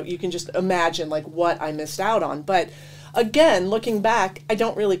just imagine like what I missed out on. But again, looking back, I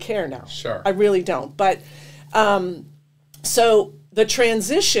don't really care now. Sure. I really don't. But so the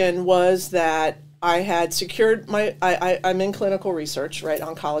transition was that I had secured I'm in clinical research, right?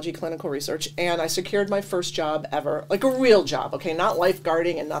 Oncology clinical research. And I secured my first job ever, like a real job, okay? Not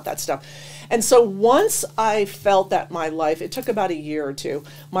lifeguarding and not that stuff. And so once I felt that my life, it took about a year or two,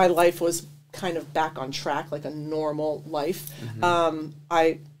 my life was kind of back on track, like a normal life.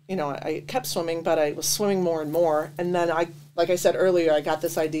 I kept swimming, but I was swimming more and more. And then like I said earlier, I got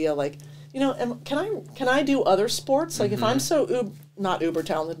this idea like, can I do other sports? Like if I'm so not uber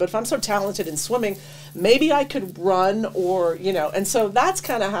talented, but if I'm so talented in swimming, maybe I could run or, and so that's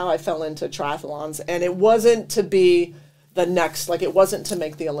kind of how I fell into triathlons. And it wasn't to be the next, like it wasn't to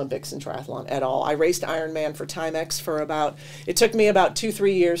make the Olympics in triathlon at all. I raced Ironman for Timex it took me about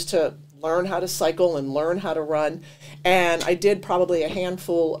 2-3 years to learn how to cycle and learn how to run. And I did probably a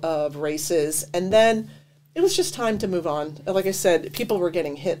handful of races, and then it was just time to move on. Like I said, people were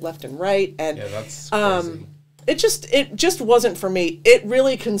getting hit left and right, and that's crazy. It just wasn't for me. It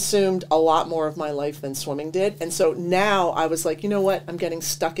really consumed a lot more of my life than swimming did. And so now I was like, you know what? I'm getting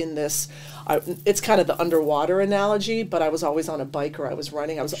stuck in this. It's kind of the underwater analogy, but I was always on a bike or I was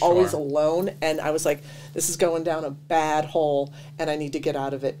running. I was always alone, and I was like, this is going down a bad hole, and I need to get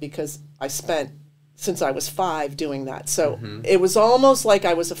out of it because I spent since I was 5 doing that. So it was almost like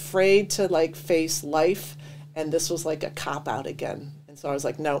I was afraid to like face life, and this was like a cop-out again. And so I was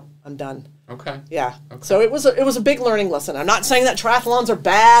like, no, I'm done. Okay. Yeah. Okay. So it was a big learning lesson. I'm not saying that triathlons are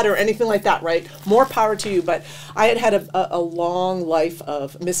bad or anything like that, right? More power to you. But I had a long life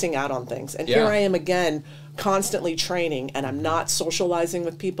of missing out on things. And here I am again, constantly training, and I'm not socializing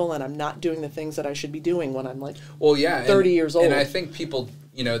with people, and I'm not doing the things that I should be doing when I'm like 30 years old. And I think people,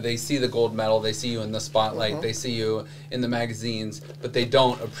 they see the gold medal, they see you in the spotlight, they see you in the magazines, but they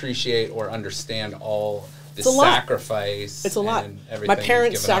don't appreciate or understand all the sacrifice. It's a lot. My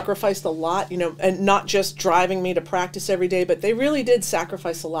parents sacrificed a lot, and not just driving me to practice every day, but they really did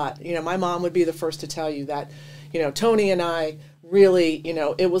sacrifice a lot. My mom would be the first to tell you that, Tony and I really,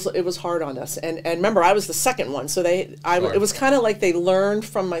 it was hard on us. And remember, I was the second one, so it was kind of like they learned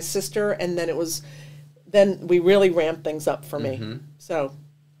from my sister, and then we really ramped things up for me. So,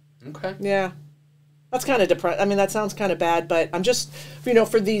 yeah. That's kind of depressing. I mean, that sounds kind of bad, but I'm just,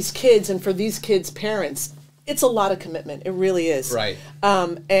 for these kids and for these kids' parents, it's a lot of commitment. It really is. Right.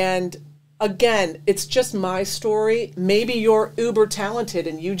 And again, it's just my story. Maybe you're uber talented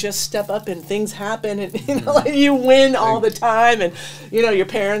and you just step up and things happen and, you know, like you win all the time and, you know, your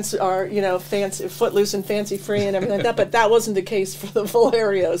parents are, you know, fancy, footloose and fancy free and everything like that. But that wasn't the case for the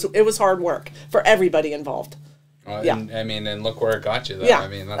Valerios. It was hard work for everybody involved. Yeah. And, I mean, and look where it got you, though. Yeah. I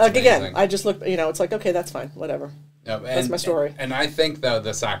mean, that's amazing. Again, I just looked, you know, it's like, okay, that's fine, whatever. That's my story. And I think, though,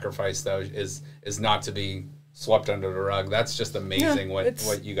 the sacrifice, though, is not to be swept under the rug. That's just amazing what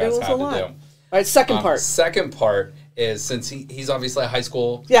you guys had to do. All right, second part. Second part is, since he's obviously a high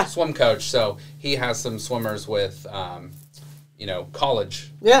school swim coach, so he has some swimmers with, you know,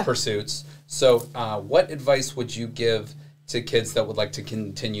 college pursuits. So what advice would you give to kids that would like to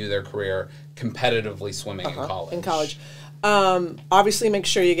continue their career competitively swimming in college? In college. Obviously, make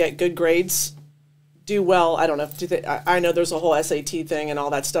sure you get good grades. Do well. I don't know. I know there's a whole SAT thing and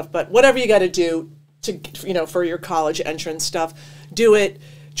all that stuff, but whatever you got to do to, you know, for your college entrance stuff, do it.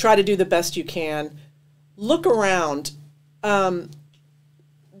 Try to do the best you can. Look around.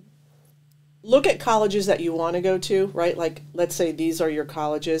 Look at colleges that you want to go to, right? Like, let's say these are your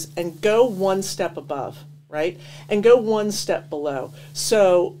colleges, and go one step above, right? And go one step below.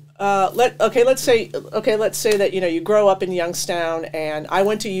 So, let's say that, you know, you grow up in Youngstown, and I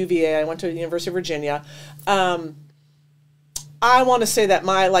went to UVA. I went to the University of Virginia. I want to say that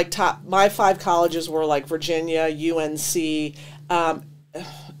my 5 colleges were like Virginia, UNC.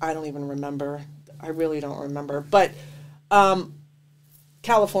 I don't even remember. I really don't remember. But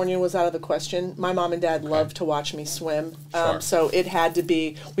California was out of the question. My mom and dad loved to watch me swim. So it had to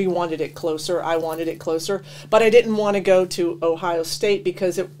be, we wanted it closer. I wanted it closer. But I didn't want to go to Ohio State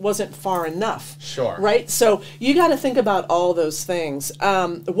because it wasn't far enough. Sure. Right? So you got to think about all those things.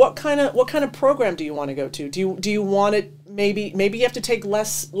 What kind of program do you want to go to? Do you want it? Maybe you have to take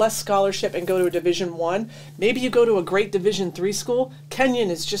less scholarship and go to a Division I. Maybe you go to a great Division III school.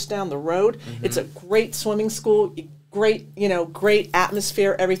 Kenyon is just down the road. It's a great swimming school, great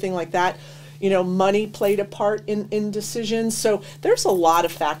atmosphere, everything like that. You know, money played a part in decisions. So there's a lot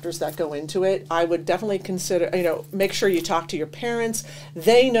of factors that go into it. I would definitely consider, you know, make sure you talk to your parents.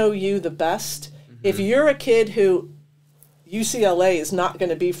 They know you the best. If you're a kid who UCLA is not going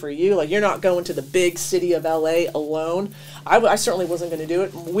to be for you. Like, you're not going to the big city of LA alone. I certainly wasn't going to do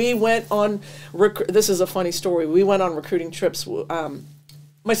it. We went on, this is a funny story. We went on recruiting trips.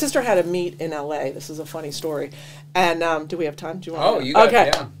 My sister had a meet in LA. This is a funny story. And do we have time? Do you want you got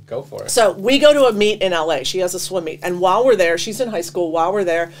it. Yeah, go for it. So we go to a meet in LA. She has a swim meet. And while we're there, she's in high school. While we're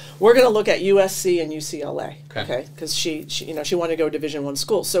there, we're going to look at USC and UCLA. Okay. Because she wanted to go to Division I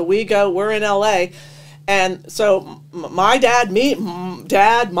school. So we're in LA. And so my dad,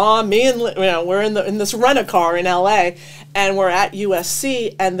 mom, me, and we're in this rent-a-car in LA, and we're at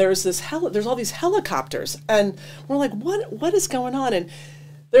USC, and there's all these helicopters, and we're like, what is going on? And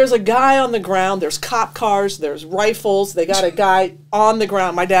there's a guy on the ground. There's cop cars. There's rifles. They got a guy on the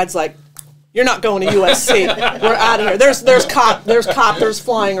ground. My dad's like, "You're not going to USC. We're out of here." There's copters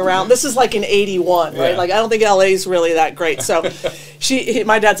flying around. This is like in '81, right? Like, I don't think LA's really that great. So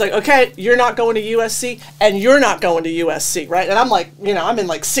my dad's like, "Okay, you're not going to USC, and you're not going to USC, right?" And I'm like, I'm in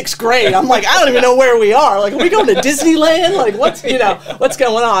like 6th grade. I'm like, I don't even know where we are. Like, are we going to Disneyland? Like, what's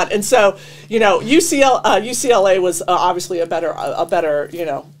going on? And so, UCLA was obviously a better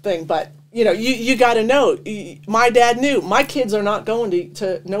thing, but. You got to know. My dad knew my kids are not going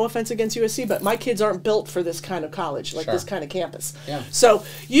to. No offense against USC, but my kids aren't built for this kind of college, like this kind of campus. Yeah. So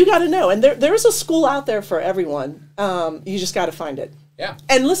you got to know, and there's a school out there for everyone. You just got to find it. Yeah.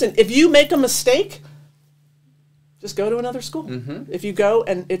 And listen, if you make a mistake, just go to another school. If you go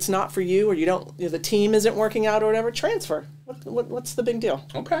and it's not for you, or you don't, the team isn't working out or whatever, transfer. What's the big deal?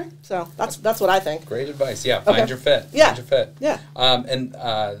 Okay. So that's what I think. Great advice. Yeah. Find your fit. Yeah. Find your fit. Yeah. And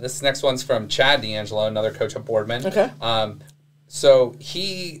this next one's from Chad D'Angelo, another coach at Boardman. Okay. So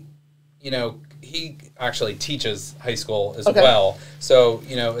he actually teaches high school as well. So,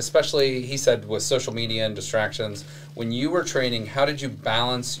 especially, he said, with social media and distractions, when you were training, how did you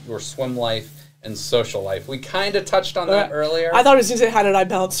balance your swim life and social life? We kind of touched on that earlier. I thought it was going to say, how did I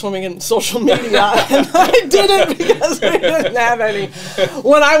balance swimming and social media? And I didn't, because we didn't have any.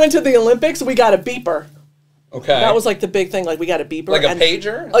 When I went to the Olympics, we got a beeper. Okay. That was like the big thing. Like, we got a beeper. Like a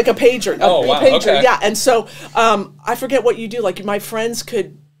pager? Like a pager. Oh, wow. Pager, okay. Yeah. And so I forget what you do. Like, my friends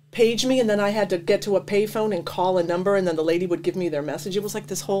could page me, and then I had to get to a payphone and call a number, and then the lady would give me their message. It was like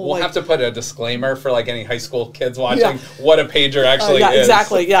this whole. We'll have to put a disclaimer for like any high school kids watching what a pager actually is.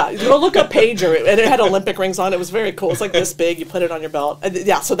 Exactly. Yeah, go look up pager, and it had Olympic rings on it. It was very cool. It's like this big. You put it on your belt.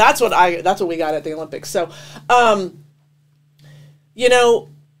 Yeah. So that's what we got at the Olympics. So,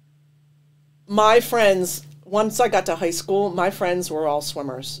 my friends. Once I got to high school, my friends were all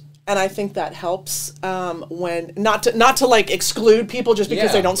swimmers. And I think that helps when not to like exclude people just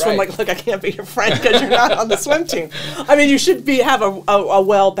because they don't swim. Like, look, I can't be your friend because you're not on the swim team. I mean, you should have a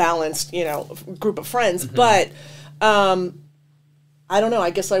well balanced, you know, group of friends. But I don't know. I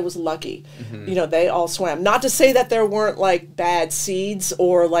guess I was lucky. You know, they all swam. Not to say that there weren't like bad seeds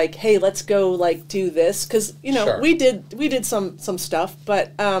or like, hey, let's go like do this, because you know we did some stuff,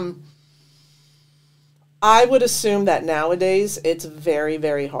 but. I would assume that nowadays it's very,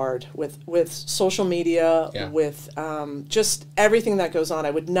 very hard with social media, with just everything that goes on. I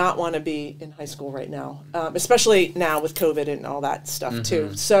would not want to be in high school right now, especially now with COVID and all that stuff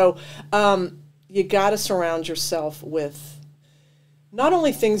too. So you got to surround yourself with not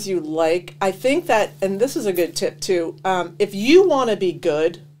only things you like. I think that, and this is a good tip too, if you want to be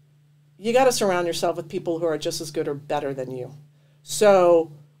good, you got to surround yourself with people who are just as good or better than you.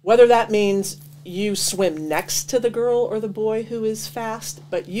 So whether that means you swim next to the girl or the boy who is fast,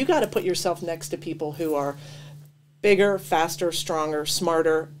 but you got to put yourself next to people who are bigger, faster, stronger,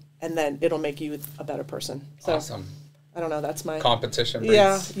 smarter, and then it'll make you a better person. So, awesome. I don't know. That's my competition.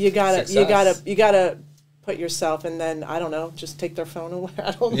 You gotta put yourself, and then I don't know, just take their phone away.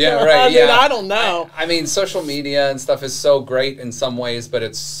 I don't know. Right. I mean, I don't know. I mean, social media and stuff is so great in some ways, but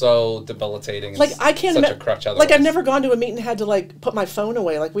it's so debilitating. Like I can't such a crutch otherwise. Like I've never gone to a meet and had to like put my phone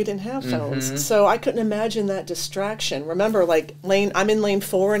away. Like we didn't have phones, so I couldn't imagine that distraction. Remember, like I'm in lane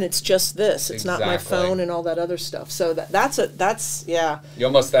 4, and it's just this. It's not my phone and all that other stuff. So that's that's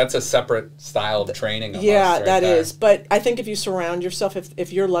a separate style of training. Almost, right that there. is. But I think if you surround yourself,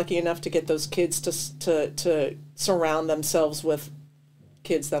 if you're lucky enough to get those kids to surround themselves with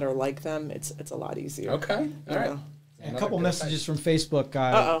kids that are like them, it's a lot easier. Okay, all right. A couple messages from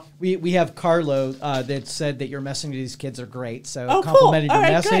Facebook. We have Carlo that said that your messaging to these kids are great. So complimented your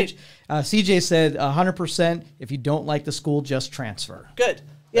message. CJ said 100%. If you don't like the school, just transfer. Good.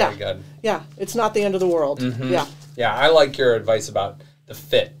 Yeah. Very good. Yeah. It's not the end of the world. Yeah. Yeah. I like your advice about the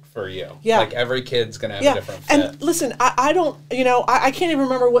fit for you. Yeah. Like every kid's going to have a different fit. And listen, I don't, I can't even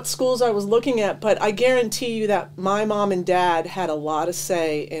remember what schools I was looking at, but I guarantee you that my mom and dad had a lot of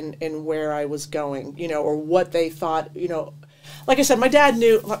say in where I was going, or what they thought, like I said, my dad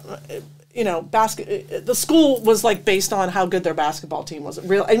knew, the school was like based on how good their basketball team was.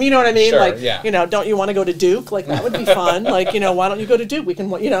 Real, and you know what I mean? Sure, like, yeah. Don't you want to go to Duke? Like that would be fun. Like, why don't you go to Duke? We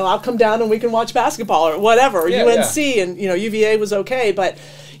can, I'll come down and we can watch basketball or whatever. Yeah, UNC and, UVA was okay. But,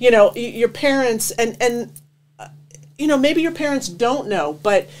 your parents and maybe your parents don't know,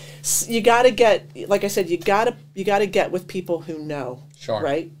 but you got to get, like I said, you got to get with people who know. Sure.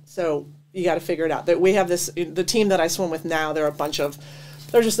 Right. So you got to figure it out. That we have the team that I swim with now. They're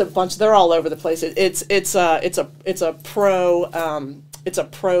just a bunch. They're all over the place. It's a pro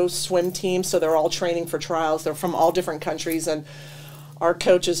swim team. So they're all training for trials. They're from all different countries, and our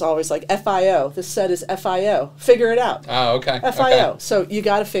coach is always like, FIO. This set is FIO. Figure it out. Oh, okay. FIO. Okay. So you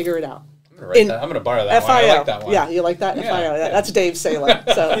got to figure it out. I'm going to borrow that FIO. one. I like that one. Yeah, you like that? Yeah, FIO. yeah. That's Dave Saylor.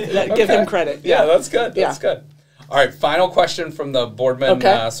 So give him credit. Yeah, that's good. That's Yeah. good. All right, final question from the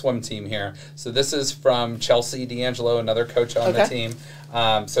Boardman swim team here. So this is from Chelsea D'Angelo, another coach on the team.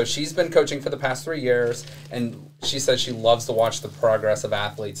 So she's been coaching for the past 3 years, and she says she loves to watch the progress of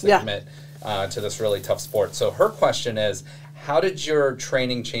athletes that commit to this really tough sport. So her question is, how did your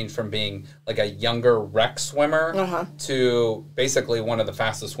training change from being like a younger rec swimmer to basically one of the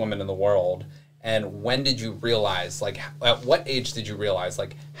fastest women in the world? And when did you realize, like, at what age did you realize,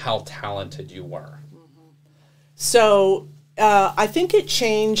 like, how talented you were? So I think it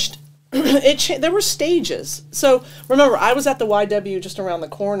changed. There were stages. So remember, I was at the YW just around the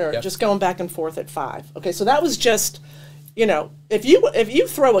corner, just going back and forth at 5. Okay, so that was just, if you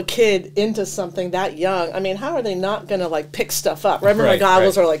throw a kid into something that young, I mean, how are they not gonna like pick stuff up? Remember, my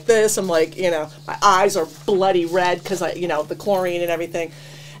goggles are like this. I'm like, my eyes are bloody red because the chlorine and everything,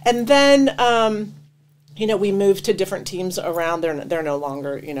 and then. We moved to different teams around. They're no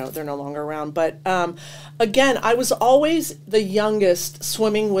longer around. But again, I was always the youngest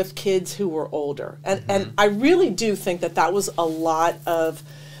swimming with kids who were older, and I really do think that was a lot of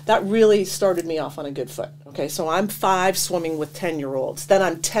that really started me off on a good foot. Okay, so I'm 5 swimming with 10-year-olds. Then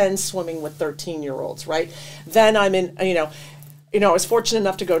I'm 10 swimming with 13-year-olds. Right. Then I'm in I was fortunate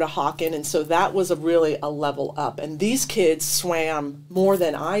enough to go to Hawken, and so that was really a level up. And these kids swam more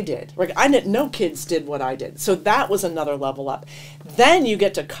than I did. Like no kids did what I did. So that was another level up. Then you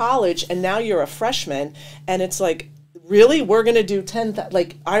get to college, and now you're a freshman, and it's like, really, we're gonna do 10,000?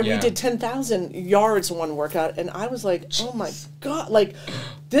 Like we did 10,000 yards one workout, and I was like, oh my god, like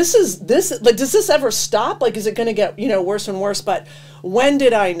this like, does this ever stop? Like, is it gonna get worse and worse? But when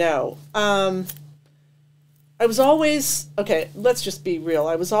did I know? I was always, okay, let's just be real.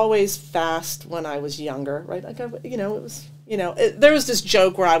 I was always fast when I was younger, right? Like, you know, it was, you know, there was this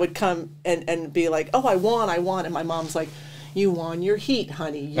joke where I would come and be like, oh, I won. And my mom's like, you won your heat,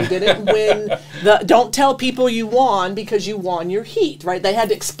 honey. You didn't win don't tell people you won because you won your heat, right? They had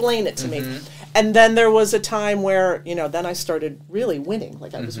to explain it to me. And then there was a time where, you know, then I started really winning.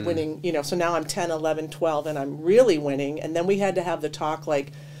 Like I was winning, you know, so now I'm 10, 11, 12, and I'm really winning. And then we had to have the talk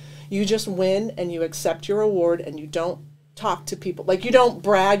like, you just win and you accept your award and you don't talk to people. Like you don't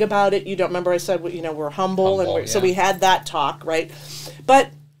brag about it. You don't, remember I said, you know, we're humble and so we had that talk, right?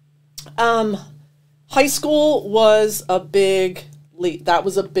 But high school was a big leap. That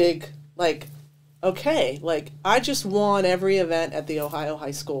was a big, like, okay, like I just won every event at the Ohio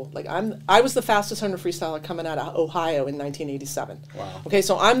high school. Like I was the fastest 100 freestyler coming out of Ohio in 1987. Wow. Okay,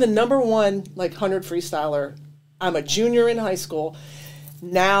 so I'm the #1 like 100 freestyler. I'm a junior in high school.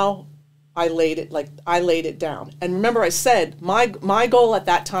 Now I laid it down. And remember I said my goal at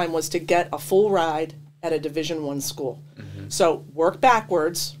that time was to get a full ride at a Division I school. So work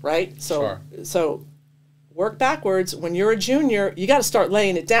backwards, right? So work backwards. When you're a junior, you got to start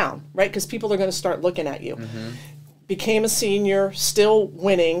laying it down, right? Because people are going to start looking at you. Became a senior, still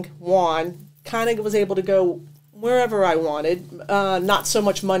winning, won, kind of was able to go wherever I wanted. Not so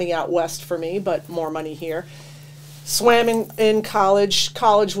much money out west for me, but more money here. Swam in college.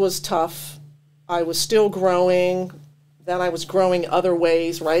 College was tough. I was still growing. Then I was growing other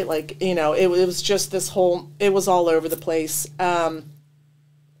ways, right? Like, you know, it was just this whole, it was all over the place.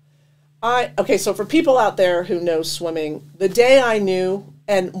 Okay, so for people out there who know swimming, the day I knew,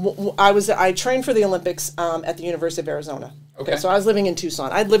 and I trained for the Olympics at the University of Arizona. Okay, so I was living in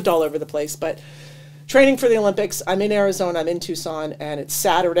Tucson. I'd lived all over the place, but training for the Olympics, I'm in Arizona, I'm in Tucson, and it's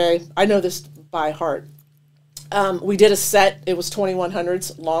Saturday. I know this by heart. We did a set, it was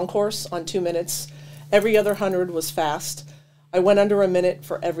 2100s, long course on 2 minutes. Every other 100 was fast. I went under a minute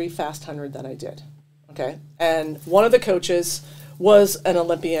for every fast 100 that I did, okay? And one of the coaches was an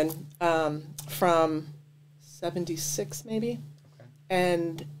Olympian from 76 maybe, okay.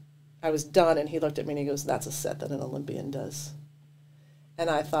 And I was done and he looked at me and he goes, that's a set that an Olympian does. And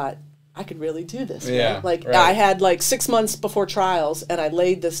I thought, I could really do this. Yeah, right? Like right. I had like 6 months before trials and I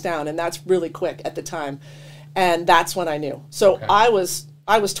laid this down, and that's really quick at the time. And that's when I knew. So okay. I was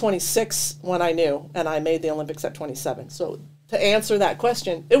 26 when I knew, and I made the Olympics at 27. So to answer that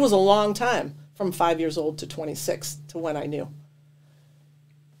question, it was a long time from 5 years old to 26 to when I knew.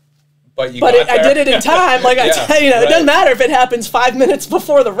 But I did it in time. Like I tell you, right. It doesn't matter if it happens 5 minutes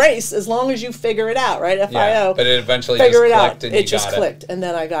before the race, as long as you figure it out, right? FIO. Yeah, but it eventually figure just clicked, and it just clicked, and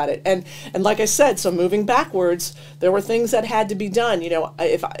then I got it. And like I said, so moving backwards, there were things that had to be done. You know,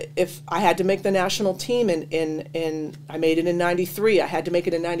 if I had to make the national team in I made it in '93, I had to make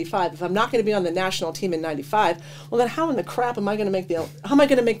it in '95. If I'm not going to be on the national team in '95, well then how in the crap am I going to make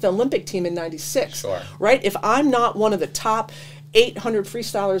the Olympic team in '96? Sure. Right? If I'm not one of the top 800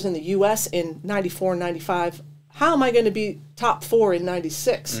 freestylers in the U.S. in 94 and 95, how am I going to be top 4 in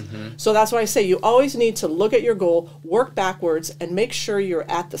 96? So that's why I say you always need to look at your goal, work backwards, and make sure you're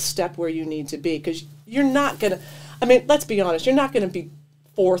at the step where you need to be, because you're not going to, I mean, let's be honest, you're not going to be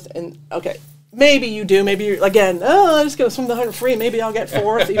 4th and, okay, maybe you do, maybe you're, again, I'm just going to swim the 100 free, maybe I'll get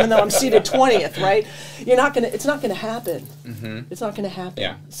 4th, even though I'm seated 20th, right? You're not going to, it's not going to happen. It's not going to happen.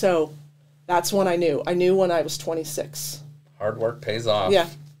 Yeah. So that's when I knew. I knew when I was 26. Hard work pays off. Yeah.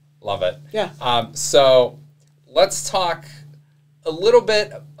 Love it. Yeah. So let's talk a little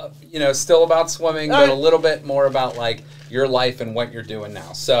bit, still about swimming, but a little bit more about like your life and what you're doing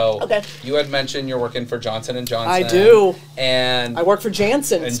now. So you had mentioned you're working for Johnson & Johnson. I do. And I work for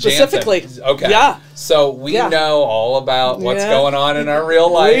Janssen specifically. Janssen. Okay. Yeah. So we know all about what's going on in our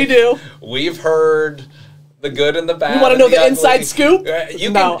real life. We do. We've heard the good and the bad. You want to know the inside scoop? I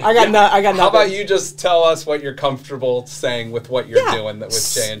got nothing. How about you just tell us what you're comfortable saying with what you're doing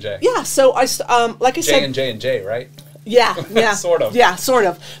with J&J? Yeah. So like I said, J&J, right? Yeah. Sort of. Yeah, sort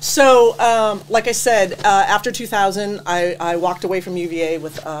of. So, like I said, after 2000, I walked away from UVA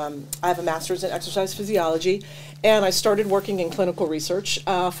with, I have a master's in exercise physiology, and I started working in clinical research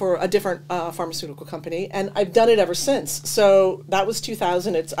for a different pharmaceutical company, and I've done it ever since. So that was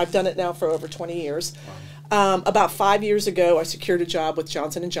 2000. I've done it now for over 20 years. Wow. About 5 years ago, I secured a job with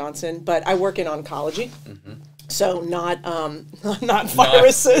Johnson & Johnson, but I work in oncology. So not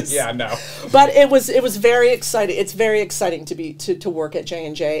viruses. No. But it was very exciting. It's very exciting to work at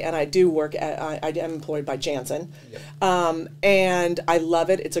J&J, and I do work at I am employed by Janssen, and I love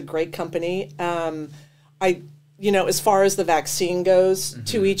it. It's a great company. as far as the vaccine goes,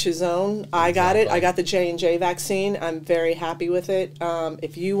 to each his own. I got it. I got the J&J vaccine. I'm very happy with it.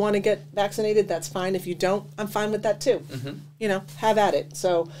 If you want to get vaccinated, that's fine. If you don't, I'm fine with that too. Have at it.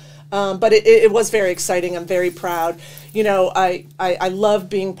 So, but it was very exciting. I'm very proud. I love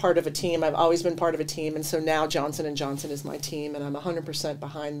being part of a team. I've always been part of a team, and so now Johnson & Johnson is my team, and I'm 100%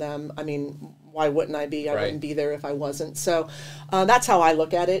 behind them. I mean, why wouldn't I be? I wouldn't be there if I wasn't. So that's how I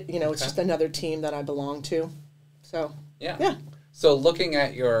look at it. It's just another team that I belong to. So yeah. So looking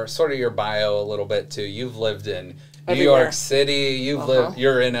at your bio a little bit too, you've lived in New Everywhere. York City.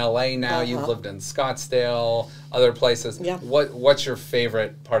 You're in LA now. You've lived in Scottsdale, other places. Yeah. What's your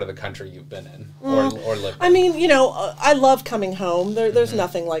favorite part of the country you've been in or lived in? I mean, I love coming home. There's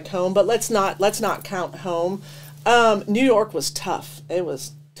nothing like home, but let's not count home. New York was tough. It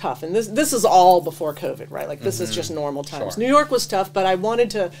was tough, and this is all before COVID, right? Like this is just normal times. Sure. New York was tough, but I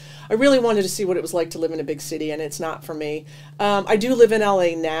really wanted to see what it was like to live in a big city, and it's not for me. I do live in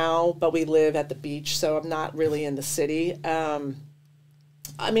LA now, but we live at the beach, so I'm not really in the city. I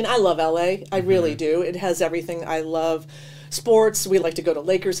mean, I love LA. I really do. It has everything. I love sports. We like to go to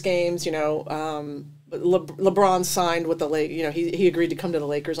Lakers games. LeBron signed with the Lakers. He agreed to come to the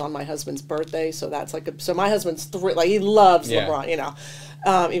Lakers on my husband's birthday, so that's so my husband's he loves LeBron.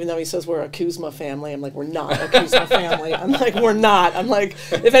 Even though he says we're a Kuzma family, I'm like, we're not a Kuzma family. I'm like, we're not. I'm like,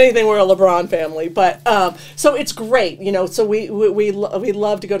 if anything, we're a LeBron family. But so it's great, So we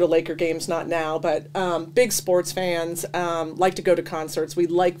love to go to Laker games, not now, but big sports fans. Like to go to concerts. We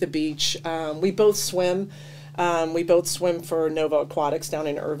like the beach. We both swim. We both swim for Nova Aquatics down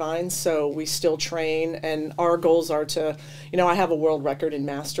in Irvine, so we still train, and our goals are to, I have a world record in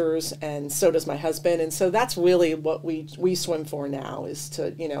Masters, and so does my husband, and so that's really what we swim for now, is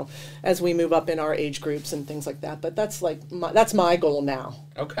to, as we move up in our age groups and things like that, but that's that's my goal now.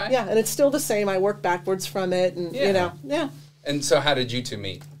 Okay. Yeah, and it's still the same. I work backwards from it, and, yeah. And so how did you two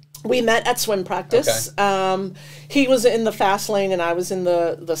meet? We met at swim practice. Okay. He was in the fast lane, and I was in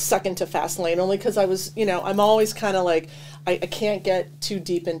the second to fast lane, only because I was, I'm always kind of like, I can't get too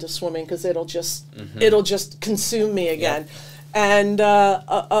deep into swimming because it'll just consume me again. Yep. And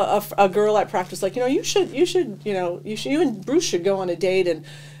a girl at practice like, you and Bruce should go on a date, and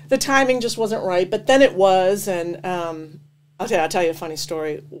the timing just wasn't right, but then it was, and I'll tell you a funny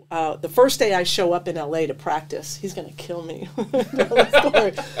story. The first day I show up in LA to practice, he's gonna kill me. But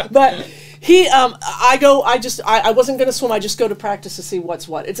I wasn't gonna swim. I just go to practice to see what's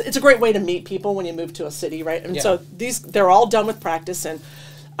what. It's a great way to meet people when you move to a city, right? And so they're all done with practice, and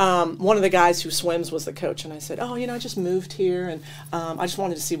one of the guys who swims was the coach, and I said, I just moved here, and I just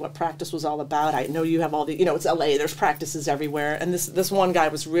wanted to see what practice was all about. I know you have all the, it's LA, there's practices everywhere, and this one guy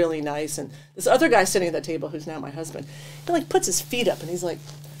was really nice, and this other guy sitting at the table, who's now my husband, he puts his feet up, and he's like,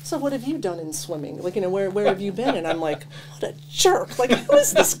 so what have you done in swimming? Where have you been? And I'm like, what a jerk. Who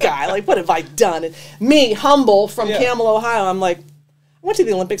is this guy? what have I done? And me, humble, from Camel, Ohio, I'm like, I went to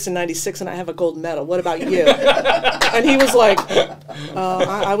the Olympics in '96 and I have a gold medal. What about you? And he was like,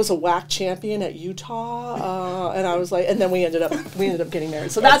 I was a WAC champion at Utah. And I was like, and then we ended up getting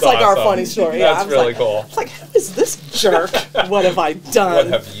married. So that's awesome. Our funny story. That's really cool. It's like, who is this jerk? What have I done?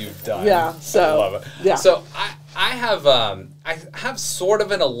 What have you done? Yeah. So I love it. Yeah. So I have sort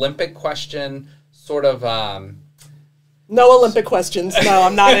of an Olympic question, sort of. No Olympic questions. No,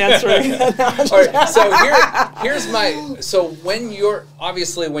 I'm not answering. All right, so here's my. So when you're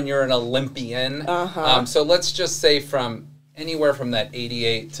an Olympian, so let's just say from anywhere from that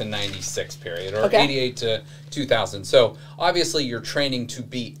 88 to 96 period, or 88 to 2000. So obviously you're training to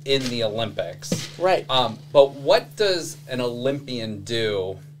be in the Olympics, right? But what does an Olympian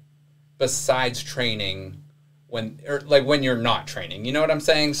do besides training? When you're not training, you know what I'm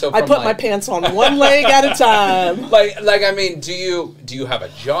saying? So I put my pants on one leg at a time. I mean, do you have a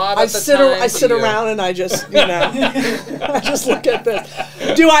job? I sit around and I just I just look at this.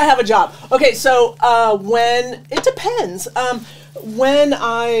 Do I have a job? Okay, so when it depends. When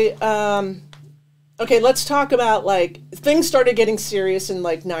I okay, let's talk about things started getting serious in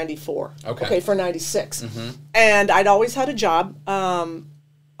 94. Okay, for 96, and I'd always had a job.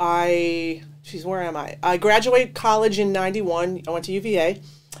 Where am I? I graduated college in 91. I went to UVA.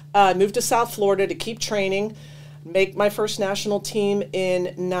 Moved to South Florida to keep training, make my first national team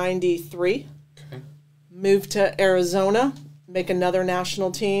in 93. Okay. Moved to Arizona, make another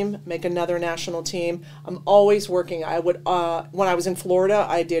national team, I'm always working. I would, when I was in Florida,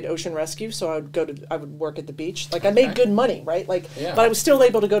 I did ocean rescue, so I would work at the beach. I made good money, right? But I was still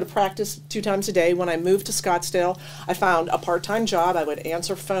able to go to practice 2 times a day. When I moved to Scottsdale, I found a part-time job. I would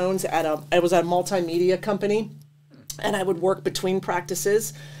answer phones it was a multimedia company, and I would work between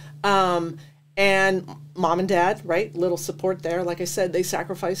practices. And mom and dad, right? Little support there. Like I said, they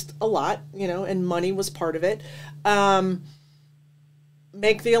sacrificed a lot, you know, and money was part of it.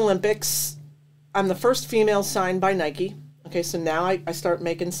 Make the Olympics. I'm the first female signed by Nike. Okay, so now I start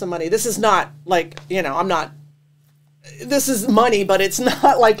making some money. This is not like, you know, this is money, but it's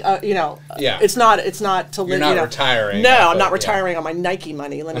not like, you know, it's not to live. You're not retiring. No, I'm not retiring on my Nike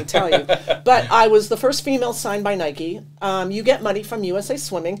money, let me tell you. But I was the first female signed by Nike. You get money from USA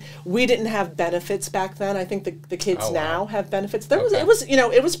Swimming. We didn't have benefits back then. I think the kids now have benefits.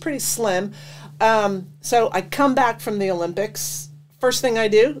 It was pretty slim. So I come back from the Olympics. First thing I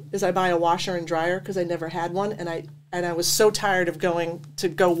do is I buy a washer and dryer because I never had one, and I was so tired of going to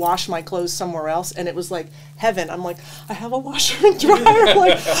go wash my clothes somewhere else, and it was like heaven. I'm like, I have a washer and dryer.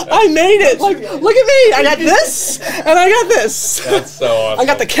 Like, I made it. Like, look at me. I got this, and I got this. That's so awesome. I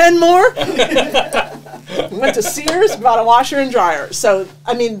got the Kenmore. Went to Sears, bought a washer and dryer. So,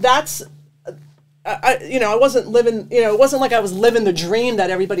 I mean, that's, I wasn't living, it wasn't like I was living the dream that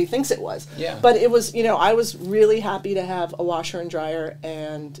everybody thinks it was. Yeah. But it was, I was really happy to have a washer and dryer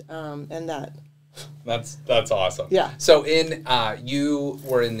and that. That's awesome. Yeah. So you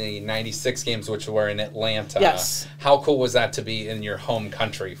were in the '96 games, which were in Atlanta. Yes. How cool was that to be in your home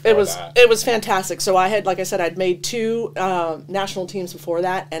country for that? It was fantastic. So I had, like I said, I'd made 2 national teams before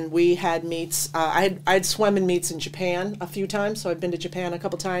that, and we had meets. I'd swum in meets in Japan a few times. So I'd been to Japan a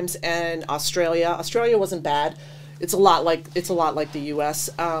couple times, and Australia. Australia wasn't bad. It's a lot like the U.S.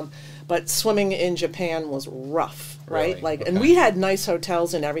 But swimming in Japan was rough, right? Really? And we had nice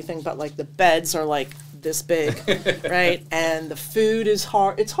hotels and everything, but like the beds are like this big, right? And the food is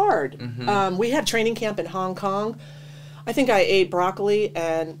hard. It's hard. Mm-hmm. We had training camp in Hong Kong. I think I ate broccoli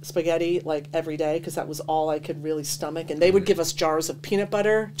and spaghetti like every day because that was all I could really stomach. And they would give us jars of peanut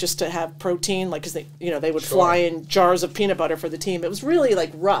butter just to have protein, like because they would fly in jars of peanut butter for the team. It was really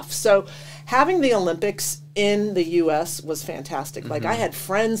like rough. So having the Olympics in the U.S. was fantastic. Like I had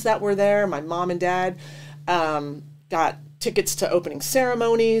friends that were there. My mom and dad got tickets to opening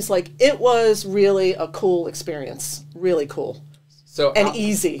ceremonies. Like it was really a cool experience. Really cool. So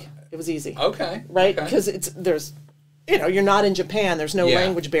easy. It was easy. Okay. Right? Because you're not in Japan. There's no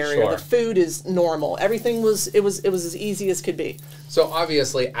language barrier. Sure. The food is normal. Everything was as easy as could be. So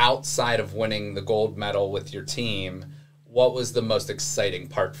obviously, outside of winning the gold medal with your team, what was the most exciting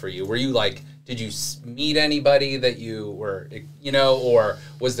part for you? Were you like, did you meet anybody that you were, or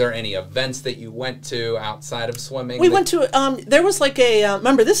was there any events that you went to outside of swimming? We went to, there was like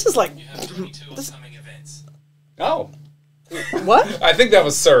remember, this is like. You have 22 upcoming events. Oh. What? I think that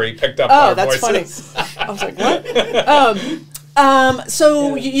was Surrey picked up our that's voices. Funny. I was like, what?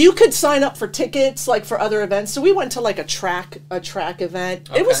 So you could sign up for tickets like for other events. So we went to like a track event.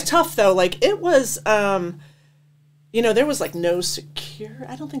 Okay. It was tough though. Like it was, there was like no security.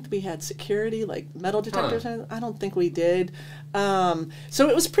 I don't think we had security, like metal detectors. I don't think we did. So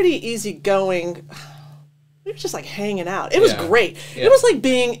it was pretty easy going. We were just like hanging out. It was great. Yeah. It was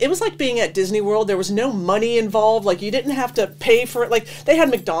like being at Disney World. There was no money involved. Like you didn't have to pay for it. Like they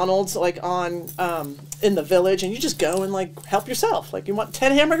had McDonald's like on in the village, and you just go and like help yourself. Like you want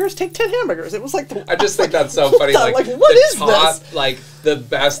 10 hamburgers, take 10 hamburgers. It was like I just think that's so funny. Like what is this? Like the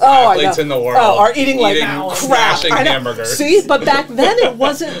best athletes in the world are eating like crap. Smashing hamburgers. See, but back then it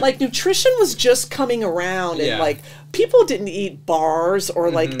wasn't like nutrition was just coming around and like. People didn't eat bars or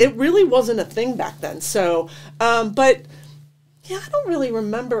like it really wasn't a thing back then. So, but yeah, I don't really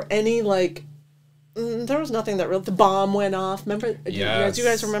remember any like. There was nothing that really. The bomb went off. Remember? Do you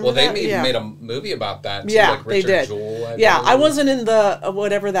guys remember? Well, that? They made a movie about that. Too, yeah, like Richard they did. Jewell, I wasn't in the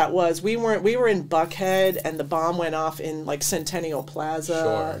whatever that was. We were in Buckhead, and the bomb went off in like Centennial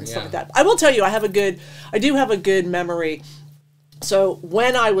Plaza and stuff like that. I will tell you, I do have a good memory. So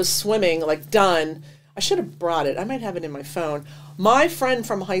when I was swimming, like done. I should have brought it. I might have it in my phone. My friend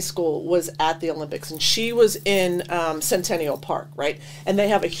from high school was at the Olympics, and she was in Centennial Park, right? And they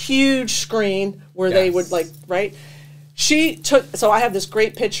have a huge screen where they would right? So I have this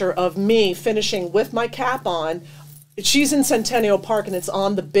great picture of me finishing with my cap on. She's in Centennial Park, and it's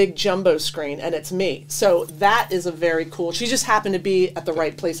on the big jumbo screen, and it's me. So that is a very cool. She just happened to be at the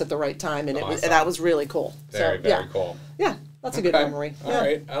right place at the right time, and that was really cool. Very cool. Yeah. That's a good memory. All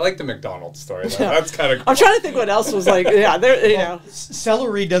right. I like the McDonald's story. That's kind of cool. I'm trying to think what else was like. Yeah,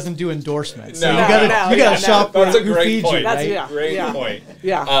 Celery doesn't do endorsements. No. So you gotta shop That's a who great feeds point. you, right? Great point.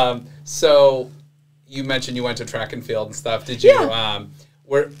 Yeah. So you mentioned you went to track and field and stuff. Did you,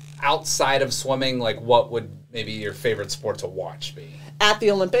 were outside of swimming, like what would maybe your favorite sport to watch be? At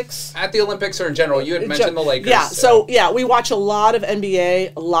the Olympics? At the Olympics or in general. You had mentioned the Lakers. Yeah, we watch a lot of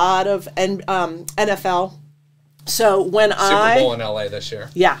NBA, a lot of NFL. So when Super Bowl in LA this year.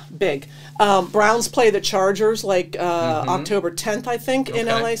 Yeah, big. Browns play the Chargers like October 10th, I think, in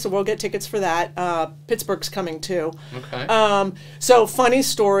LA. So we'll get tickets for that. Pittsburgh's coming too. Okay. So funny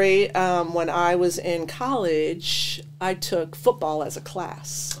story. When I was in college, I took football as a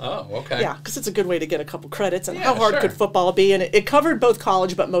class. Oh, okay. Yeah, because it's a good way to get a couple credits. And Yeah, how hard sure. could football be? And it covered both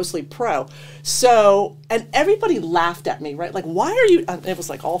college, but mostly pro. So, and everybody laughed at me, right? Like, why are you? And it was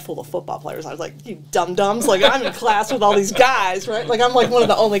like all full of football players. I was like, you dum-dums. Like, I'm in class with all these guys, right? Like, I'm like one of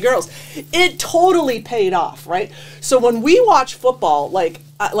the only girls. It totally paid off, right? So when we watch football, like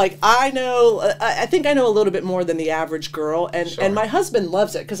I know, I think I know a little bit more than the average girl, and my husband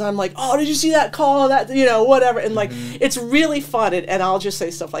loves it because I'm like, oh, did you see that call? That, you know, whatever, and like it's really fun, and I'll just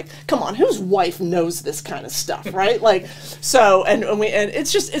say stuff like, come on, whose wife knows this kind of stuff, right? Like, so and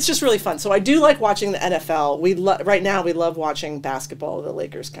it's just really fun. So I do like watching the NFL. Right now we love watching basketball. The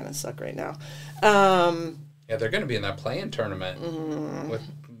Lakers kind of suck right now. Yeah, they're going to be in that play-in tournament with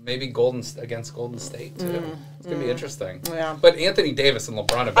maybe against Golden State too. It's gonna be interesting. Yeah. But Anthony Davis and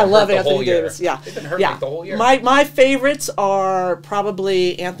LeBron have been I love hurt the Anthony whole year. Davis. Yeah. They've been hurt yeah. like the whole year. My favorites are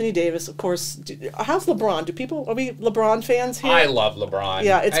probably Anthony Davis, of course. How's LeBron? Are we LeBron fans here? I love LeBron.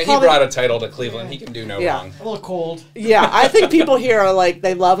 Yeah, it's he probably- brought a title to Cleveland. He can do no wrong. A little cold. Yeah, I think people here are like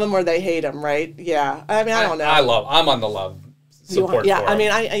they love him or they hate him, right? Yeah. I mean, I don't know. I'm on the love support yeah, for I him.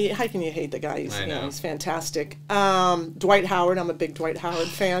 mean, how can you hate the guy? I know. He's fantastic. Dwight Howard, I'm a big Dwight Howard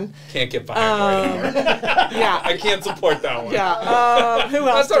fan. Can't get behind Dwight Howard. Yeah. I can't support that one. Yeah. Who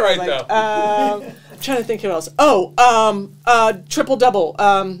else? That's all right, do I like? though. I'm trying to think who else. Triple double.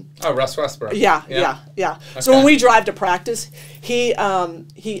 Oh, Russ Westbrook. Yeah. So Okay. when we drive to practice, he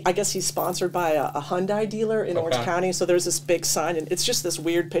I guess he's sponsored by a Hyundai dealer in Orange County. So there's this big sign, and it's just this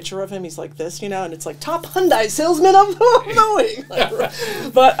weird picture of him. He's like this, and it's like top Hyundai salesman of knowing.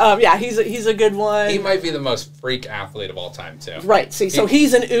 But yeah, he's a good one. He might be the most freak athlete of all time too. Right. See, so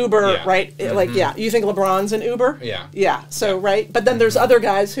he's an Uber, Yeah. right? Like, yeah. You think LeBron's an Uber? Yeah. Yeah. So right, but then there's other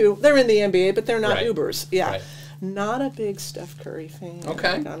guys who they're in the NBA, but they're not Right. Ubers. Yeah. Right. Not a big Steph Curry fan.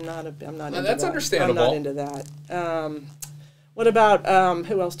 Okay. Like, I'm not into That's that. understandable. I'm not into that. What about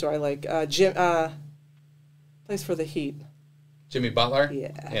who else do I like? Jim plays for the Heat. Jimmy Butler.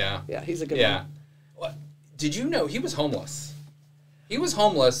 Yeah. Yeah, he's a good Yeah. one. What? Did you know he was homeless? He was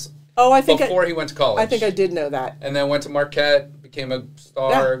homeless Oh, I think before he went to college. I think I did know that. And then went to Marquette, became a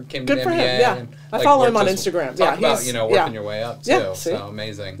star, Yeah. came to Good the for him, NBA. yeah. And, I follow him on worked his- Instagram. Talk Yeah, about, he's- working yeah. your way up too. Yeah, see? So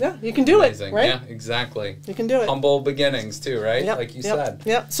amazing. Yeah, you can do Amazing. it, right? Yeah, exactly. You can do it. Humble beginnings too, right? Yep, Like you yep, said.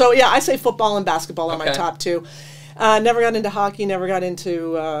 Yep. So yeah, I say football and basketball are my Okay. top two. Never got into hockey. Never got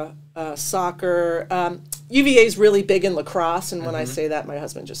into soccer. UVA's really big in lacrosse, and when I say that, my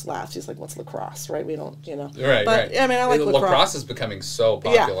husband just laughs. He's like, "What's lacrosse?" Right? We don't, Right, But right. I mean, I like lacrosse is becoming so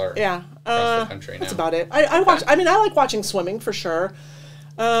popular. Yeah. across the country now. That's about it. I watch. I mean, I like watching swimming for sure.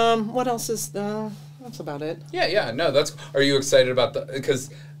 What else is? That's about it. Yeah. No, Are you excited about because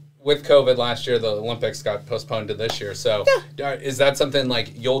with COVID last year, the Olympics got postponed to this year. So is that something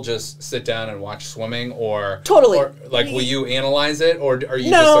like you'll just sit down and watch swimming, or Totally. or like will you analyze it, or are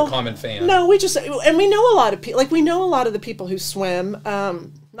you just a common fan? No, we know a lot of people. Like we know a lot of the people who swim.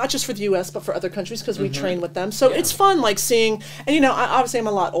 Not just for the U.S. but for other countries because we train with them. So it's fun, like seeing. And obviously I'm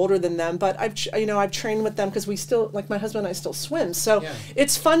a lot older than them, but I've trained with them because we still, like my husband and I still swim. So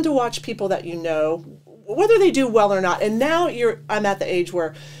it's fun to watch people that whether they do well or not. And now I'm at the age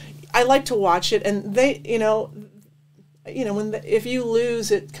where I like to watch it, and they, if you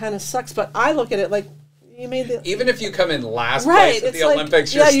lose, it kind of sucks. But I look at it like you made the. Even if you come in last place at the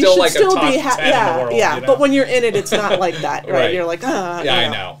Olympics, you're you still should like still a top be 10 in the world. Yeah, but when you're in it, it's not like that, right? Right. You're like, I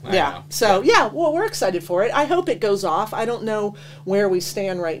know. So well, we're excited for it. I hope it goes off. I don't know where we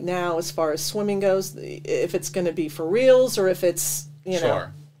stand right now as far as swimming goes. If it's going to be for reals or if it's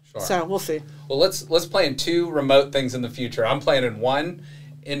Sure. So we'll see. Well, let's plan two remote things in the future. I'm planning one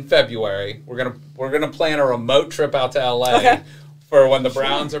in February. We're gonna plan a remote trip out to LA for when the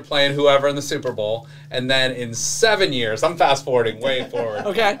Browns are playing whoever in the Super Bowl, and then in 7 years, I'm fast forwarding way forward.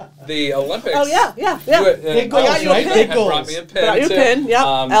 Okay. The Olympics. Oh yeah. Big goals, right? Big goals. Brought me a pin. Brought you a too. pin, yep.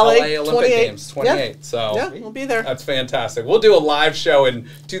 LA Olympic 28. Games 28. So Yeah, we'll be there. that's fantastic. We'll do a live show in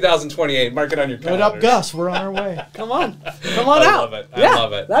 2028. Mark it on your calendar. Load up, Gus. We're on our way. Come on I out. love it. Yeah, I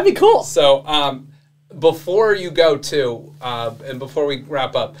love it. That'd be cool. So, before you go too, and before we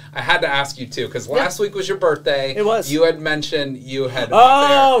wrap up, I had to ask you too, because last week was your birthday. It was. You had mentioned you had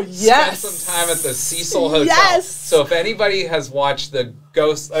yes. spent some time at the Cecil Hotel. Yes. So if anybody has watched the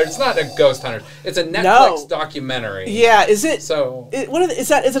Ghost, or it's not a Ghost Hunter, it's a Netflix documentary. Yeah, is it? So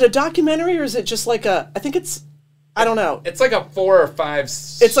Is it a documentary or is it just like I think it's I don't know. It's like a 4 or 5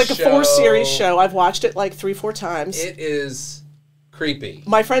 It's like a 4-series show. I've watched it like 3-4 times. It is creepy.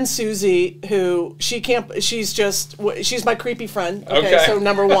 My friend Susie, who she's my creepy friend. Okay, so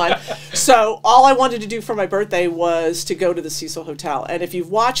number one. So all I wanted to do for my birthday was to go to the Cecil Hotel. And if you've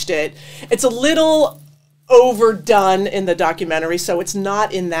watched it, it's a little overdone in the documentary, so it's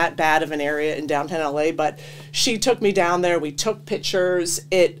not in that bad of an area in downtown LA, but she took me down there. We took pictures.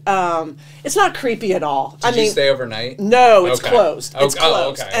 It's not creepy at all. Did you stay overnight? No, it's closed. It's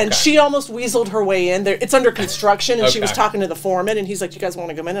closed. Okay. And she almost weaseled her way in there. It's under construction, and she was talking to the foreman, and he's like, "You guys want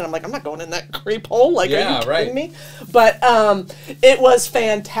to come in?" And I'm like, "I'm not going in that creep hole. Like, are you kidding me?" But it was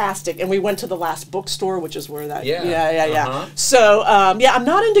fantastic, and we went to the last bookstore, which is where that. Yeah. So I'm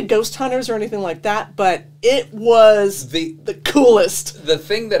not into ghost hunters or anything like that, but it was the coolest. The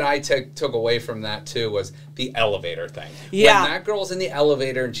thing that I took away from that too was the elevator thing. Yeah. When that girl's in the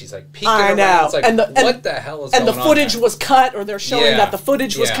elevator and she's like peeking around, it's like, what the hell is going on? And the footage was cut, or they're showing that the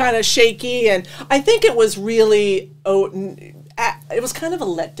footage was kind of shaky, and I think it was really it was kind of a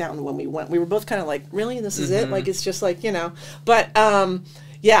letdown when we went. We were both kind of like, really, this is it? Like, it's just like, but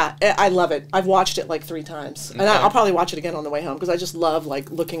yeah, I love it. I've watched it like 3 times, and I'll probably watch it again on the way home because I just love like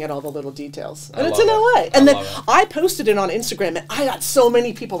looking at all the little details. And it's in LA. And then I posted it on Instagram, and I got so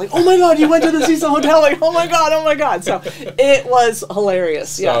many people like, "Oh my God, you went to the Cecil Hotel!" Like, "Oh my God!" So it was hilarious.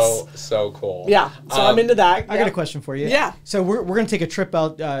 So cool. Yeah. So I'm into that. I got a question for you. Yeah. So we're gonna take a trip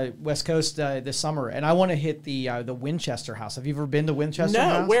out West Coast this summer, and I want to hit the Winchester House. Have you ever been to Winchester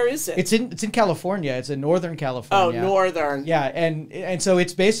House? No. Where is it? It's in California. It's in Northern California. Oh, Northern. Yeah, and so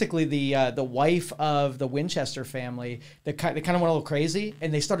it's basically the wife of the Winchester family that kind of went a little crazy,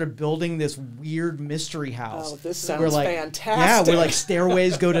 and they started building this weird mystery house. Oh, this sounds fantastic. Yeah, where like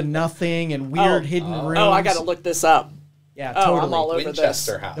stairways go to nothing and weird hidden rooms. Oh, I got to look this up. Yeah, totally. I'm all over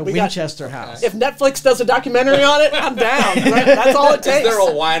Winchester this. House. The Winchester House. If Netflix does a documentary on it, I'm down. Right? That's all it takes. Is there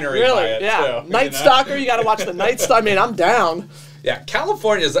a winery by it too? Night Stalker, you got to watch the Night Stalker. I mean, I'm down. Yeah,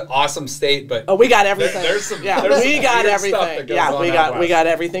 California is an awesome state, but we got everything. There's some we got everything. We got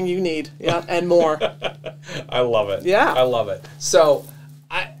everything you need. Yeah, and more. I love it. Yeah, I love it. So,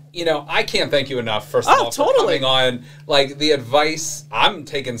 I can't thank you enough. First of all, for coming on. Like the advice, I'm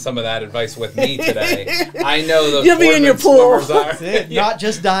taking some of that advice with me today. I know those. You'll be in your pool. That's it. Not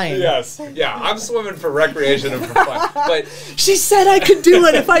just dying. Yes. Yeah, I'm swimming for recreation and for fun. But she said I could do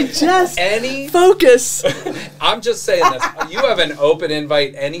it if I just focus. I'm just saying this. You have an open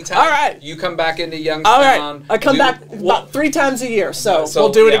invite anytime. All right. You come back into Youngstown. All right. I come back about 3 times a year, so we'll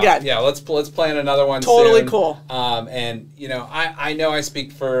do it again. Yeah, let's plan another one. Totally soon. Cool. And I know I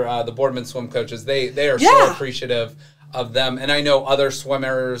speak for the Boardman swim coaches. They are so appreciative of them, and I know other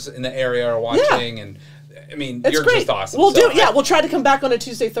swimmers in the area are watching, and I mean, you're just awesome. We'll try to come back on a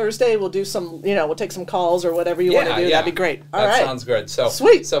Tuesday, Thursday. We'll do some, we'll take some calls or whatever you want to do. That'd be great. All right. That sounds good. So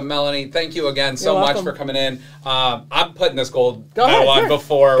sweet. So Melanie, thank you again so much for coming in. I'm putting this gold medal on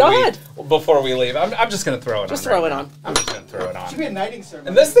before we leave. I'm just gonna throw it on. Just throw it on. I'm just gonna throw it on. Should be a knighting ceremony.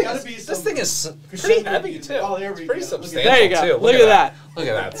 And this thing is pretty heavy too. It's pretty substantial. There you go. Too. Look at that. Look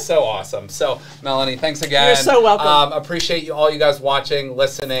at that. So awesome. So Melanie, thanks again. You're so welcome. Appreciate all you guys watching,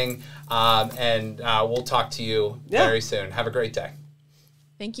 listening. And we'll talk to you very soon. Have a great day.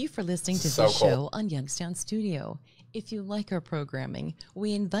 Thank you for listening to this show on Youngstown Studio. If you like our programming,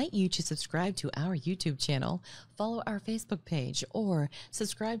 we invite you to subscribe to our YouTube channel, follow our Facebook page, or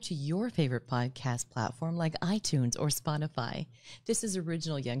subscribe to your favorite podcast platform like iTunes or Spotify. This is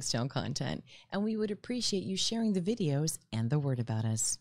original Youngstown content, and we would appreciate you sharing the videos and the word about us.